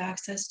always have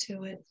access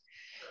to it.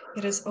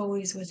 It is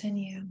always within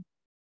you.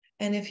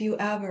 And if you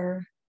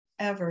ever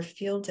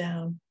feel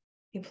down,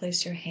 you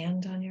place your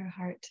hand on your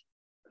heart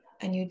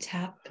and you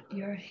tap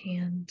your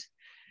hand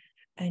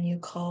and you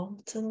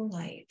call to the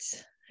light,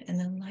 and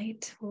the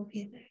light will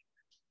be there.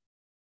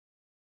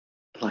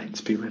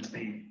 Light be with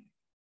me.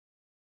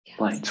 Yes.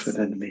 Light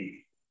within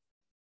me.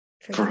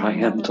 For you I are am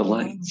never the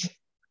light. alone.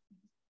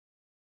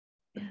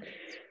 Yes.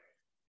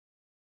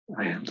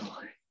 I am the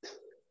light.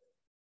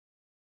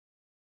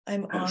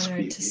 I'm As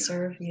honored we to are.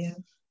 serve you.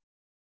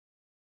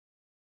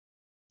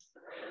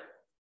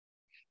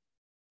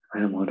 I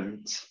am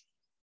honored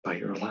by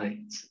your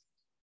light.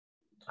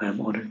 I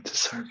am honored to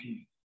serve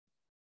you.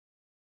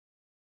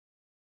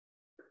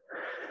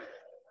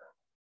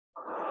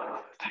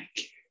 Oh, thank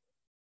you.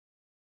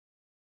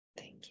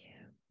 Thank you.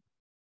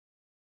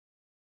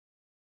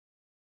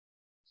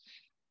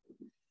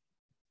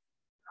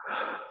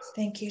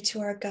 Thank you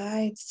to our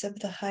guides of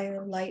the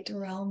higher light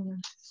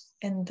realm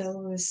and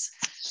those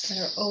that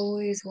are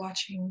always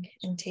watching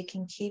and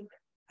taking keep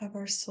of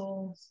our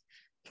soul.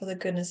 For the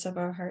goodness of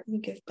our heart, we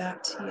give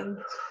back to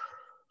you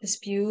this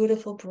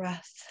beautiful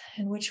breath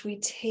in which we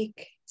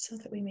take so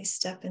that we may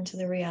step into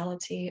the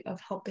reality of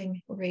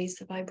helping raise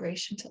the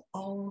vibration to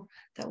all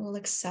that will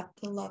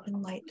accept the love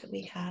and light that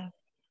we have.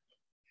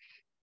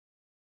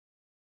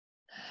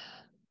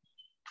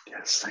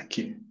 Yes, thank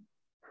you.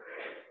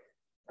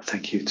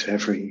 Thank you to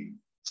every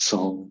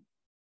soul,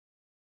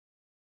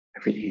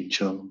 every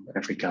angel,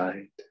 every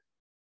guide,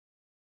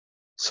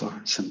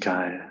 Source and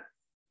Gaia,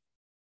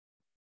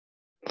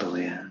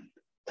 Lilly Ann,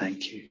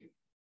 thank you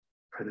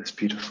for this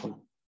beautiful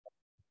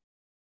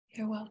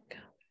You're welcome.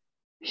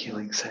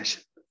 healing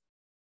session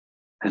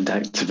and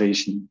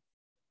activation.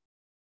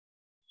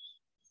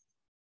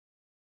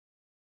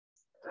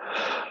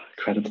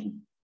 Incredible.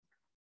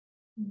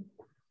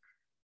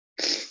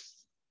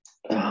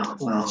 Oh,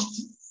 well.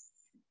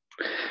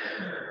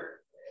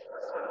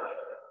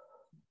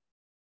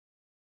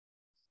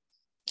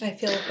 I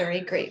feel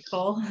very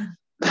grateful.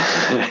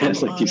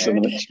 Thank you so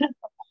much.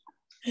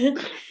 It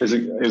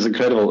was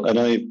incredible. And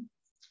I,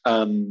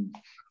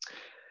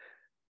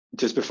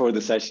 just before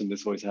the session,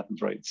 this always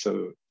happens, right?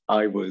 So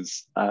I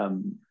was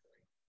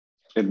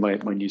in my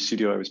new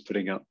studio, I was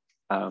putting up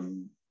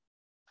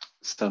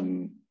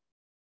some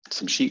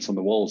sheets on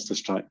the walls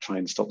to try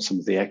and stop some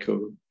of the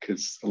echo,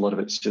 because a lot of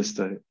it's just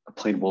a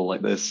plain wall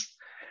like this.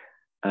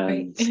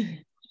 And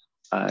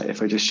right.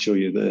 If I just show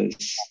you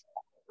this.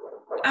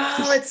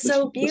 Oh, it's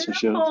so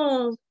beautiful.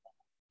 Oh,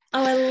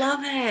 I love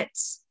it.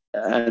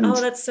 And, oh,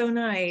 that's so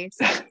nice.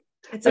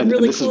 It's a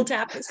really cool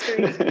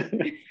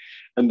tapestry.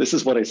 And this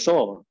is what I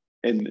saw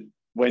when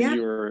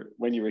you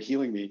were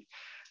healing me.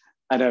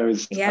 And I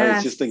was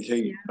just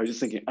thinking,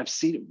 I've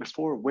seen it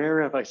before.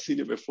 Where have I seen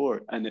it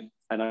before? And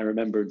I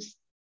remembered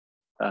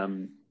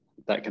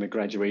that kind of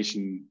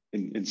graduation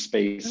in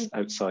space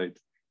outside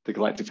the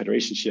Galactic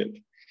Federation ship.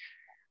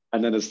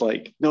 And then it's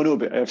like, no,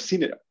 but I've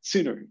seen it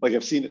sooner. Like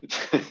I've seen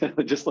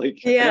it just like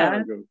an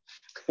hour ago.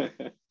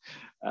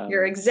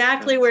 You're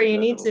exactly where you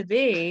need to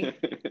be.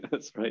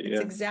 That's right.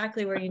 It's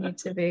exactly where you need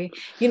to be.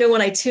 You know,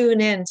 when I tune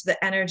into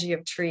the energy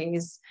of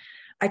trees,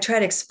 I try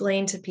to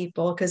explain to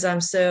people, because I'm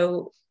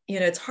so,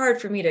 it's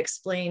hard for me to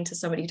explain to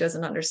somebody who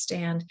doesn't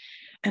understand.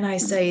 And I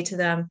say to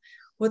them,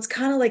 well, it's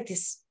kind of like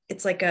this,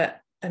 it's like a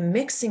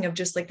mixing of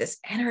just like this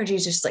energy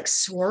is just like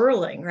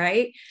swirling,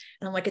 right?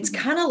 And I'm like, it's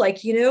kind of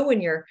like,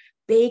 when you're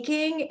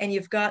baking and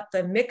you've got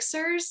the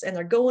mixers and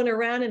they're going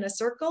around in a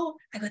circle.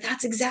 I go,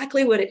 that's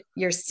exactly what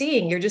you're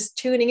seeing. You're just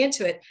tuning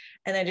into it.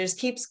 And then it just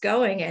keeps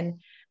going. And,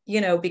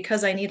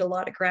 because I need a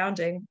lot of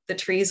grounding, the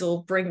trees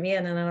will bring me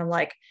in. And then I'm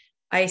like,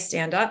 I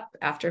stand up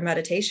after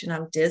meditation,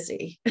 I'm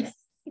dizzy.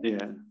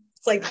 Yeah.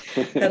 It's like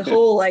that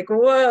whole like,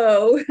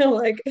 whoa,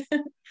 like,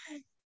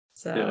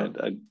 so. Yeah,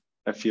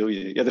 I feel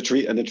you. Yeah, the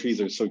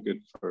trees are so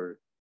good for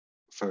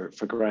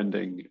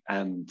grounding,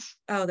 and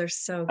they're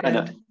so good.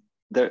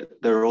 And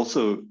they're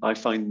also, I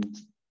find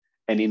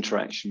any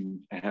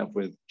interaction I have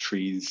with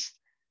trees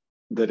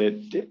that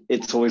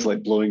it's always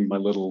like blowing my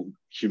little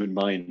human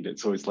mind.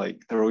 It's always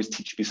like they're always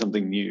teaching me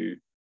something new,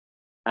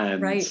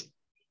 and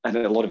and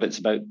a lot of it's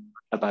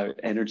about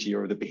energy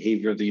or the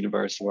behavior of the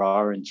universe or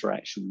our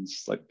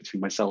interactions, like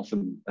between myself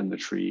and the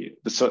tree.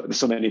 There's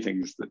so many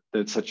things that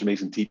they're such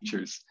amazing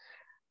teachers,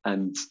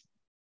 and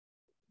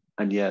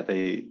yeah,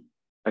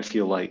 I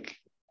feel like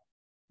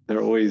they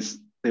always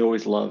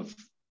love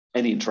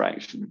any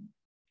interaction.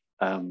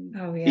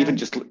 Even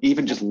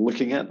just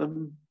looking at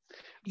them.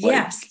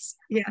 Yes.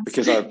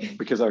 Because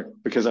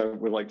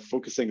we're like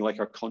focusing like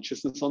our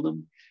consciousness on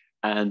them,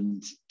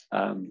 and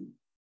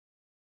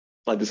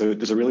like there's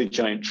a really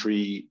giant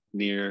tree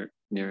near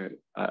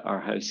our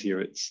house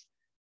here. It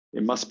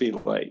must be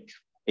like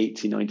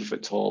 80, 90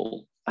 foot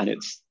tall, and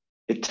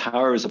it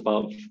towers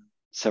above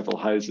several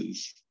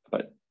houses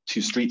about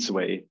 2 streets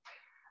away.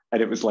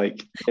 And it was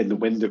like in the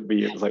wind at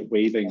me, it was like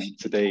waving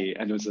today,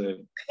 and there was a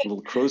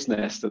little crow's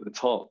nest at the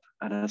top.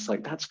 And I was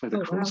like, that's where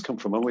the crows come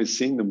from. I'm always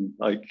seeing them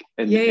like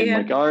in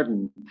my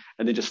garden,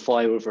 and they just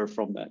fly over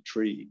from that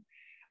tree.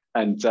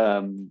 And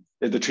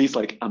the tree's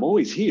like, I'm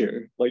always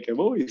here. Like, I'm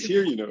always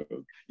here, you know.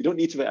 You don't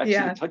need to be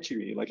actually touching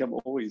me. Like, I'm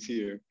always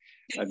here.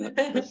 And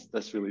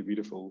that's really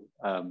beautiful.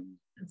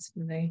 That's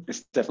funny.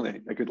 It's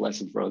definitely a good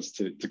lesson for us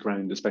to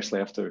ground,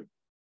 especially after.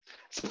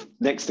 So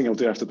next thing I'll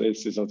do after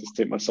this is I'll just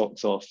take my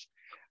socks off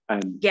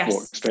and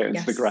walk straight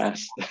into the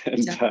grass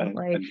and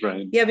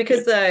ground. Yeah,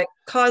 because the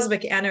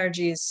cosmic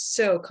energy is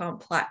so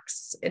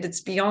complex.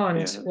 It's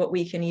beyond what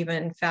we can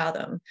even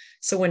fathom.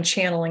 So when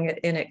channeling it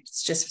in,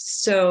 it's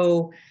just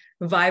so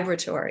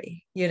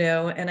vibratory, you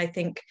know. And I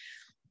think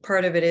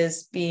part of it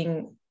is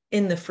being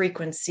in the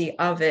frequency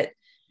of it.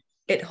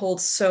 It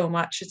holds so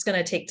much. It's going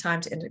to take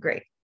time to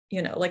integrate,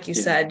 you know, like you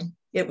said,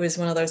 it was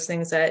one of those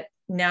things that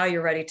now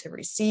you're ready to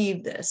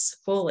receive this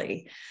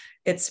fully.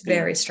 It's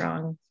very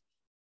strong.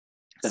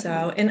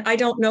 Definitely. So, and I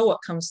don't know what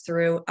comes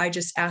through. I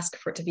just ask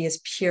for it to be as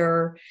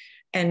pure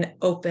and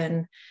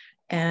open.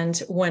 And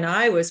when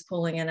I was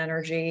pulling in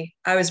energy,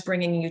 I was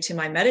bringing you to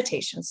my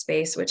meditation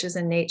space, which is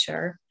in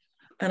nature.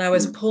 And I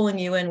was pulling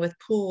you in with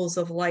pools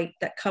of light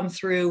that come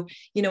through,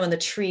 you know, and the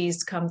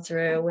trees come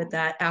through with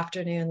that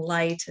afternoon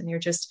light. And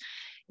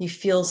you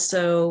feel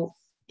so,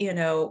 you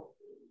know,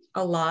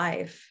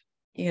 alive,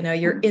 you know,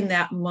 you're in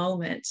that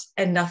moment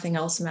and nothing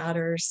else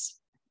matters.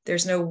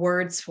 There's no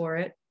words for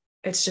it.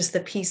 It's just the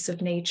peace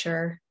of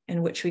nature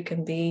in which we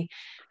can be.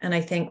 And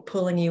I think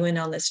pulling you in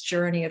on this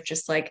journey of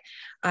just like,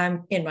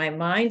 I'm in my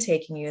mind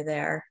taking you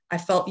there. I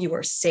felt you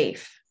were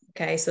safe.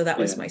 Okay. So that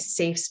was my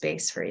safe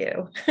space for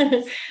you.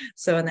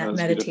 So in that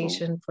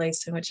meditation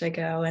place in which I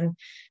go, and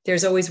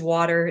there's always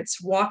water,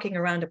 it's walking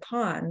around a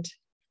pond.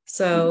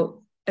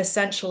 So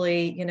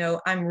essentially, you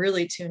know, I'm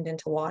really tuned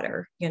into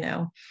water, you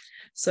know,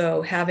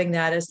 so having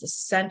that as the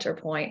center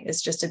point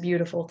is just a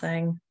beautiful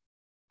thing.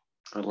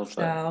 I love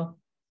that. So,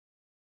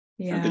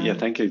 yeah,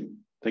 thank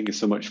you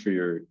so much for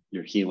your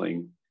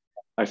healing.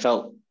 I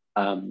felt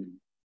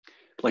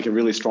like a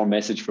really strong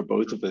message for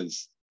both of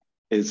us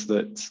is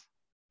that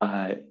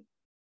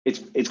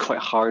it's quite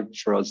hard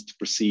for us to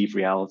perceive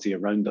reality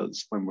around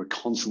us when we're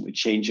constantly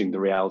changing the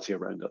reality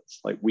around us.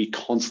 Like we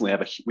constantly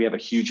have a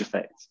huge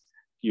effect,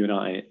 you and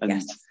I,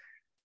 and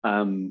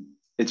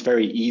it's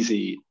very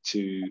easy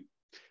to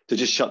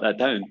just shut that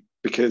down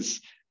because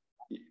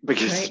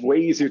it's way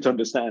easier to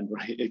understand,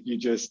 right? If you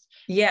just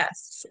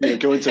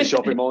go into a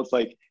shopping mall, it's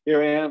like,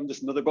 here I am,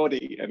 just another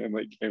body, and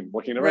I'm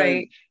walking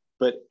around.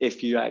 But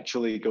if you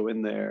actually go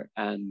in there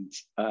and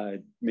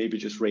maybe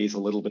just raise a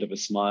little bit of a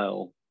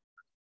smile,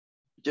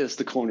 just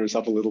the corners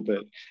up a little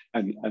bit,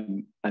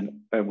 and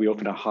we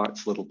open our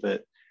hearts a little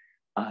bit,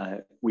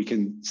 we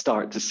can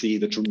start to see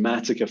the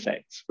dramatic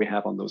effects we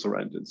have on those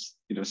around us.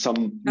 You know,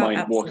 some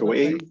might walk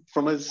away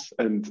from us,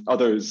 and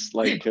others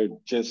like are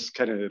just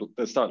kind of,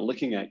 they start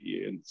looking at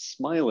you and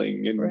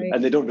smiling,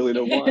 and they don't really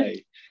know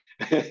why.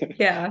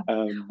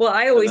 Well,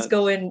 I always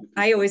go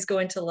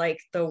into like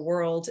the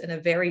world in a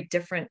very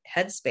different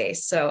headspace.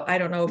 So I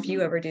don't know if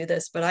you ever do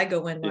this, but I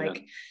go in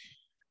like,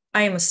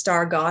 I am a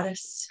star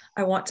goddess.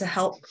 I want to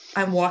help.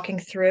 I'm walking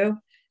through,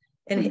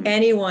 and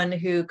anyone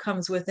who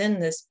comes within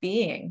this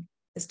being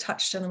is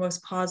touched in the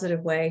most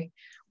positive way,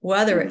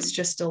 whether it's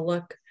just a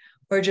look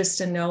or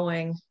just a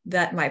knowing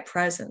that my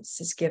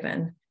presence is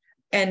given.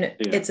 And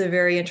it's a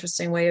very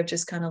interesting way of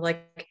just kind of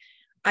like,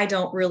 I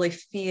don't really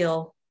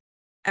feel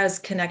as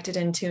connected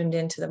and tuned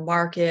into the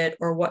market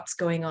or what's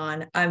going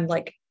on. I'm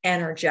like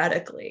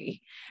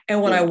energetically.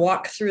 And when I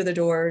walk through the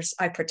doors,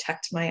 I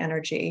protect my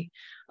energy.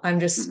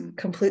 I'm just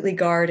completely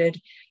guarded.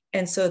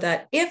 And so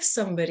that if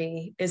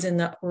somebody is in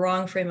the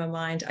wrong frame of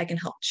mind, I can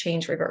help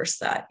reverse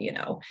that, you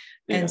know?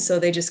 And so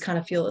they just kind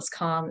of feel this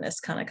calmness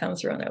kind of come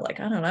through, and they're like,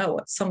 I don't know,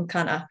 what's some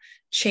kind of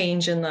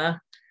change in the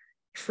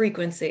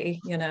frequency,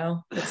 you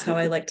know? That's how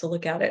I like to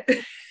look at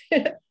it.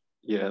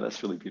 Yeah,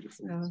 that's really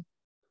beautiful. So,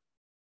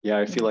 yeah,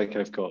 I feel like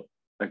I've got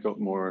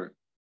more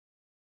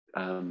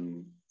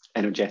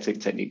energetic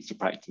techniques to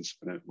practice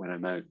when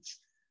I'm out.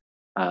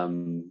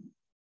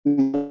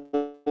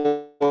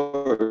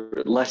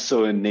 Less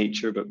so in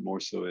nature, but more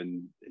so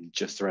in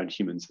just around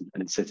humans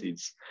and in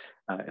cities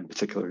in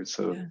particular.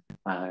 So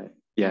I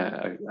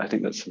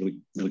think that's a really,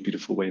 really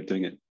beautiful way of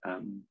doing it.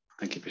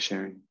 Thank you for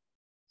sharing.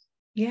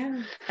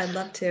 Yeah, I'd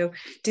love to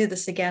do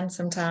this again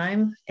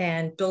sometime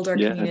and build our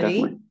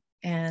community. Definitely.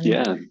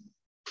 And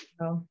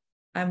so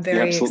I'm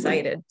very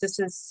excited. This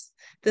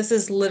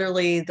is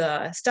literally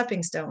the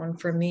stepping stone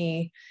for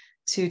me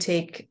to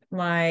take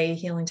my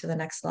healing to the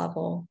next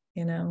level,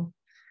 you know.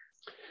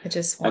 I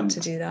just want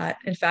to do that.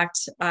 In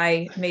fact,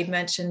 I made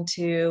mention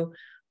to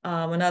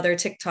another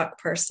TikTok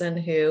person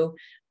who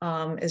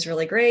is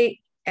really great.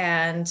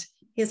 And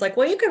he's like,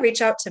 well, you could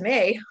reach out to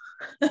me.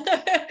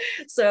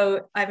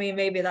 So, I mean,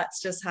 maybe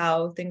that's just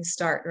how things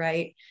start,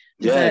 right?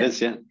 Yeah, it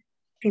is. Yeah.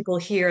 People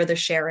hear the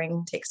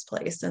sharing takes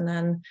place, and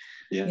then,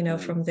 Yeah.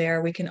 from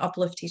there we can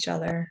uplift each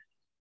other.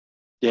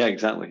 Yeah,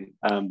 exactly.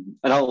 And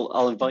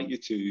I'll invite you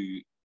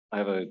to. I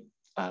have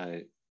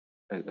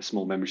a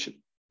small membership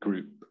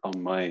group on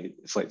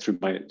it's like through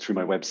my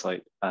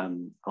website.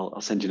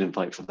 I'll send you an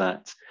invite for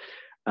that.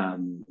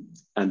 And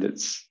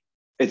it's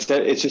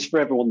just for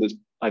everyone that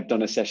I've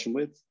done a session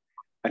with,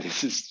 and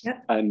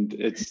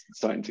it's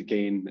starting to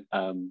gain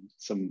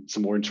some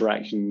more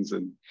interactions,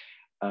 and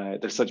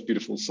they're such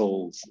beautiful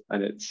souls,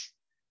 and it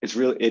is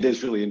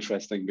really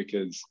interesting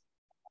because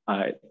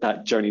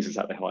that journey is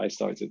exactly how I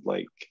started.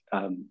 Like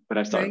when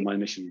I started my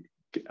mission,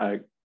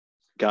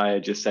 Gaia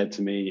just said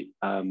to me,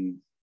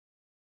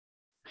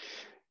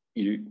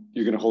 you're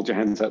going to hold your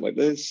hands out like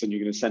this, and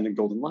you're going to send in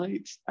golden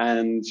light,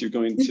 and you're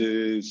going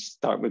to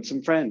start with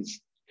some friends.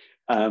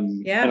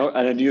 And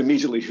I knew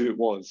immediately who it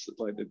was,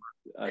 like the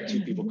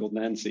two people called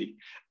Nancy.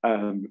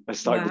 I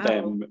started with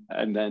them,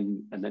 and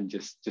then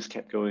just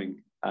kept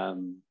going.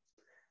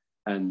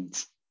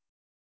 And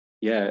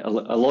yeah, a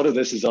lot of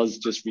this is us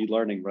just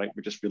relearning, right?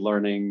 We're just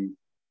relearning.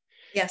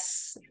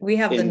 Yes, we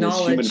have the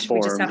knowledge. We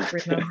just have to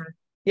remember.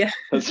 Yeah,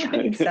 that's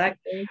right.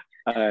 Exactly.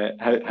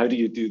 How do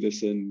you do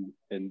this in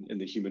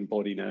the human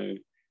body now?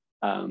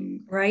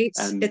 Right.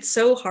 It's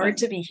so hard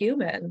to be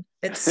human.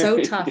 It's so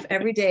tough.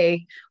 Every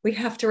day we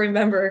have to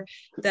remember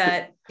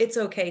that it's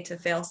okay to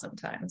fail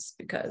sometimes,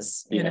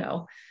 because,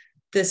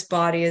 this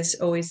body is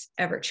always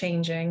ever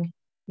changing,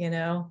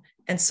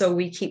 and so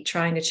we keep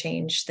trying to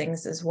change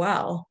things as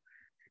well.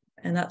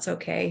 And that's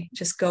okay.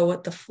 Just go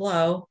with the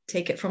flow.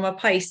 Take it from a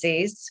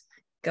Pisces.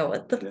 Go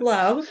with the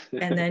flow,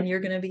 and then you're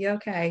going to be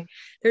okay.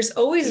 There's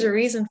always a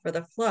reason for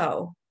the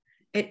flow.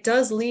 It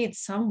does lead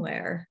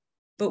somewhere,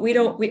 but we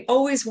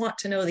always want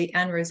to know the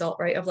end result,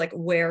 right? Of like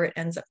where it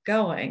ends up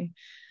going.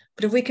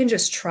 But if we can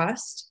just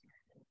trust,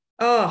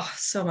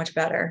 so much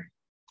better.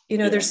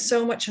 There's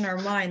so much in our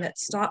mind that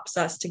stops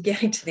us to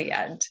getting to the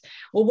end.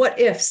 Well, what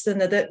ifs?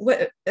 And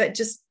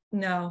just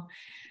no,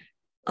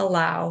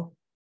 allow,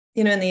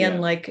 in the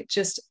end, like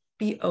just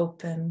be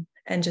open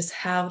and just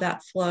have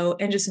that flow,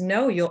 and just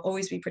know you'll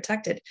always be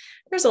protected.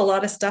 There's a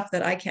lot of stuff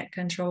that I can't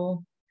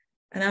control,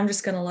 and I'm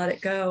just going to let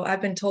it go.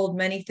 I've been told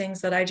many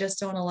things that I just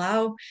don't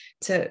allow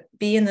to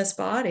be in this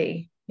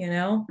body,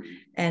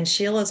 and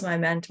Sheila's my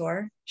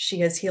mentor. She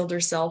has healed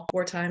herself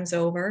 4 times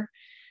over.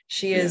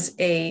 She is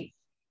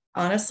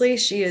honestly,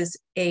 she is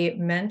a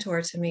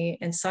mentor to me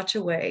in such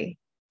a way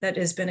that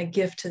has been a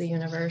gift to the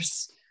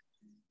universe.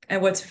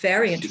 And what's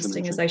very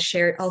interesting is I'll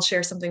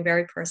share something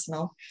very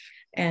personal,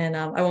 and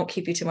I won't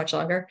keep you too much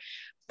longer.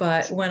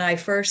 But when I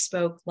first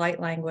spoke light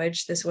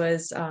language, this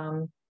was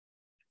a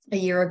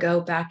year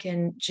ago, back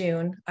in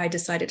June, I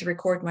decided to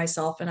record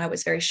myself, and I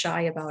was very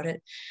shy about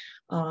it.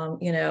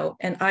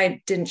 And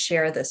I didn't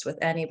share this with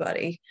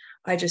anybody.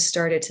 I just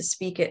started to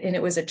speak it, and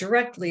it was a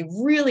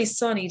really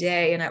sunny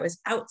day, and I was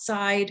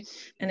outside,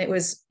 and it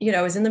was,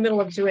 I was in the middle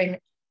of doing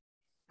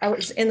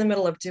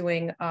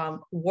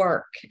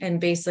work, and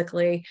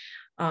basically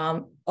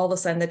all of a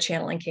sudden the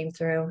channeling came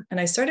through, and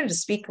I started to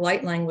speak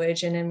light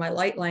language. And in my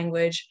light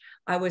language,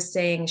 I was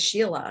saying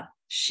Sheila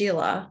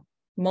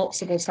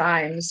multiple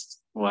times.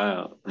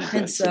 Wow.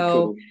 And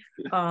so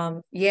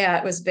cool.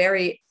 It was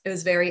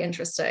very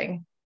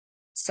interesting.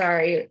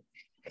 Sorry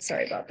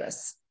about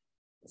this.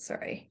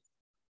 Sorry.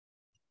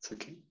 It's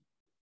okay.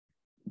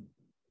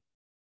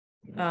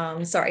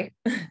 Sorry,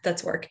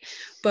 that's work.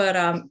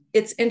 But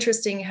it's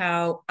interesting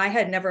how I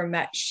had never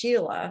met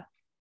Sheila,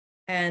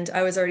 and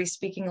I was already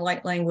speaking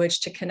light language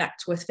to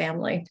connect with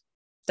family.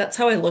 That's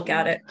how I look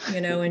at it,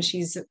 and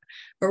she's a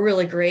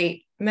really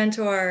great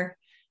mentor,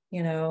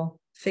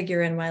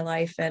 figure in my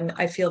life. And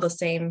I feel the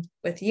same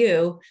with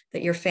you,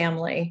 that you're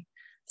family.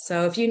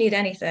 So if you need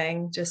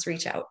anything, just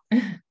reach out.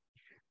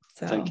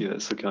 So. Thank you.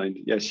 That's so kind.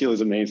 Yeah,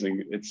 Sheila's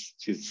amazing.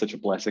 She's such a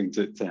blessing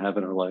to have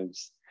in our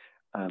lives.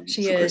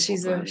 She is.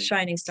 She's a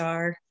shining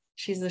star.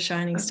 She's the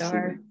shining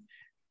star.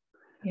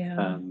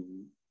 Yeah.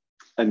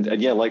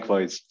 And yeah,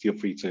 likewise, feel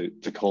free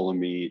to call on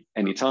me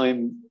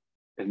anytime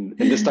in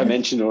this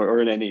dimension or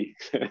in any.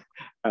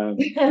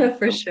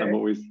 For sure.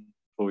 I'm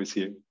always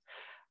here.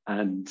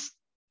 And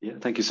yeah,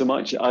 thank you so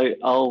much.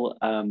 I'll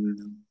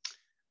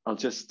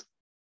just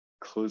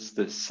close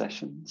this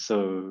session.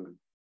 So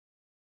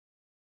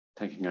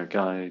thanking our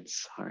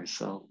guides, higher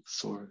self,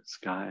 source,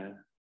 Gaia,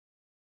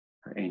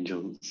 our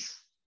angels.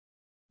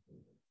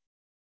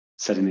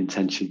 Set an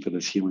intention for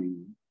this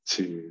healing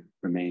to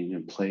remain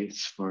in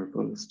place for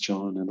both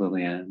Jon and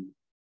Lilly Ann,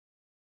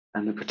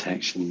 and the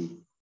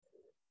protection.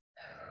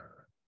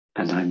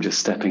 And I'm just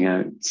stepping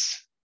out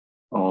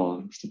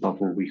of the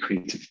bubble we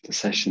created for the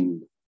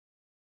session,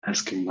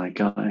 asking my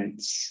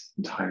guides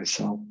and higher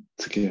self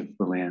to give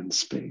Lilly Ann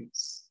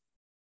space.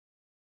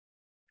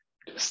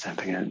 Just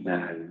stepping out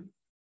now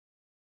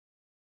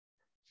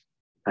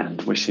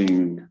and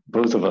wishing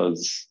both of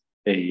us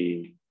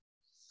a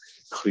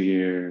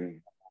clear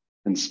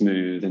and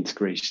smooth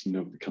integration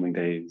over the coming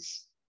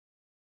days.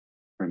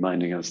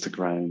 reminding us to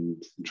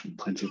ground and drink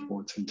plenty of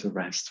water and to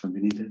rest when we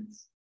need it.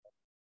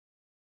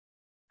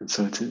 And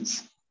so it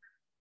is.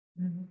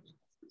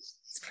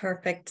 It's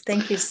perfect.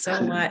 Thank you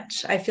so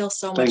much. I feel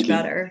so much Thank you.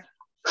 better.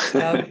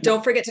 So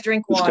don't forget to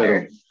drink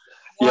water.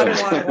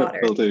 Water.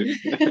 Will do.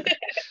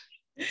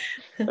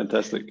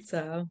 Fantastic.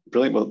 So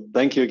Brilliant. Well,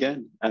 thank you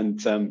again. And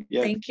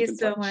yeah, thank you keep in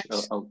so touch.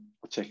 much. I'll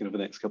check in over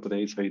the next couple of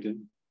days. How you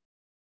doing?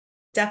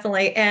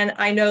 Definitely. And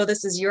I know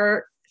this is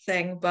your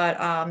thing, but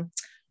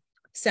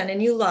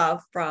sending you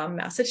love from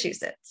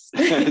Massachusetts.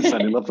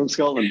 Sending love from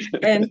Scotland.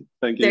 And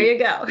thank you. there you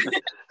go.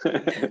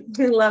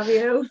 Love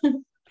you.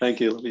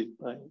 Thank you. Love you.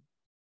 Bye.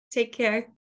 Take care.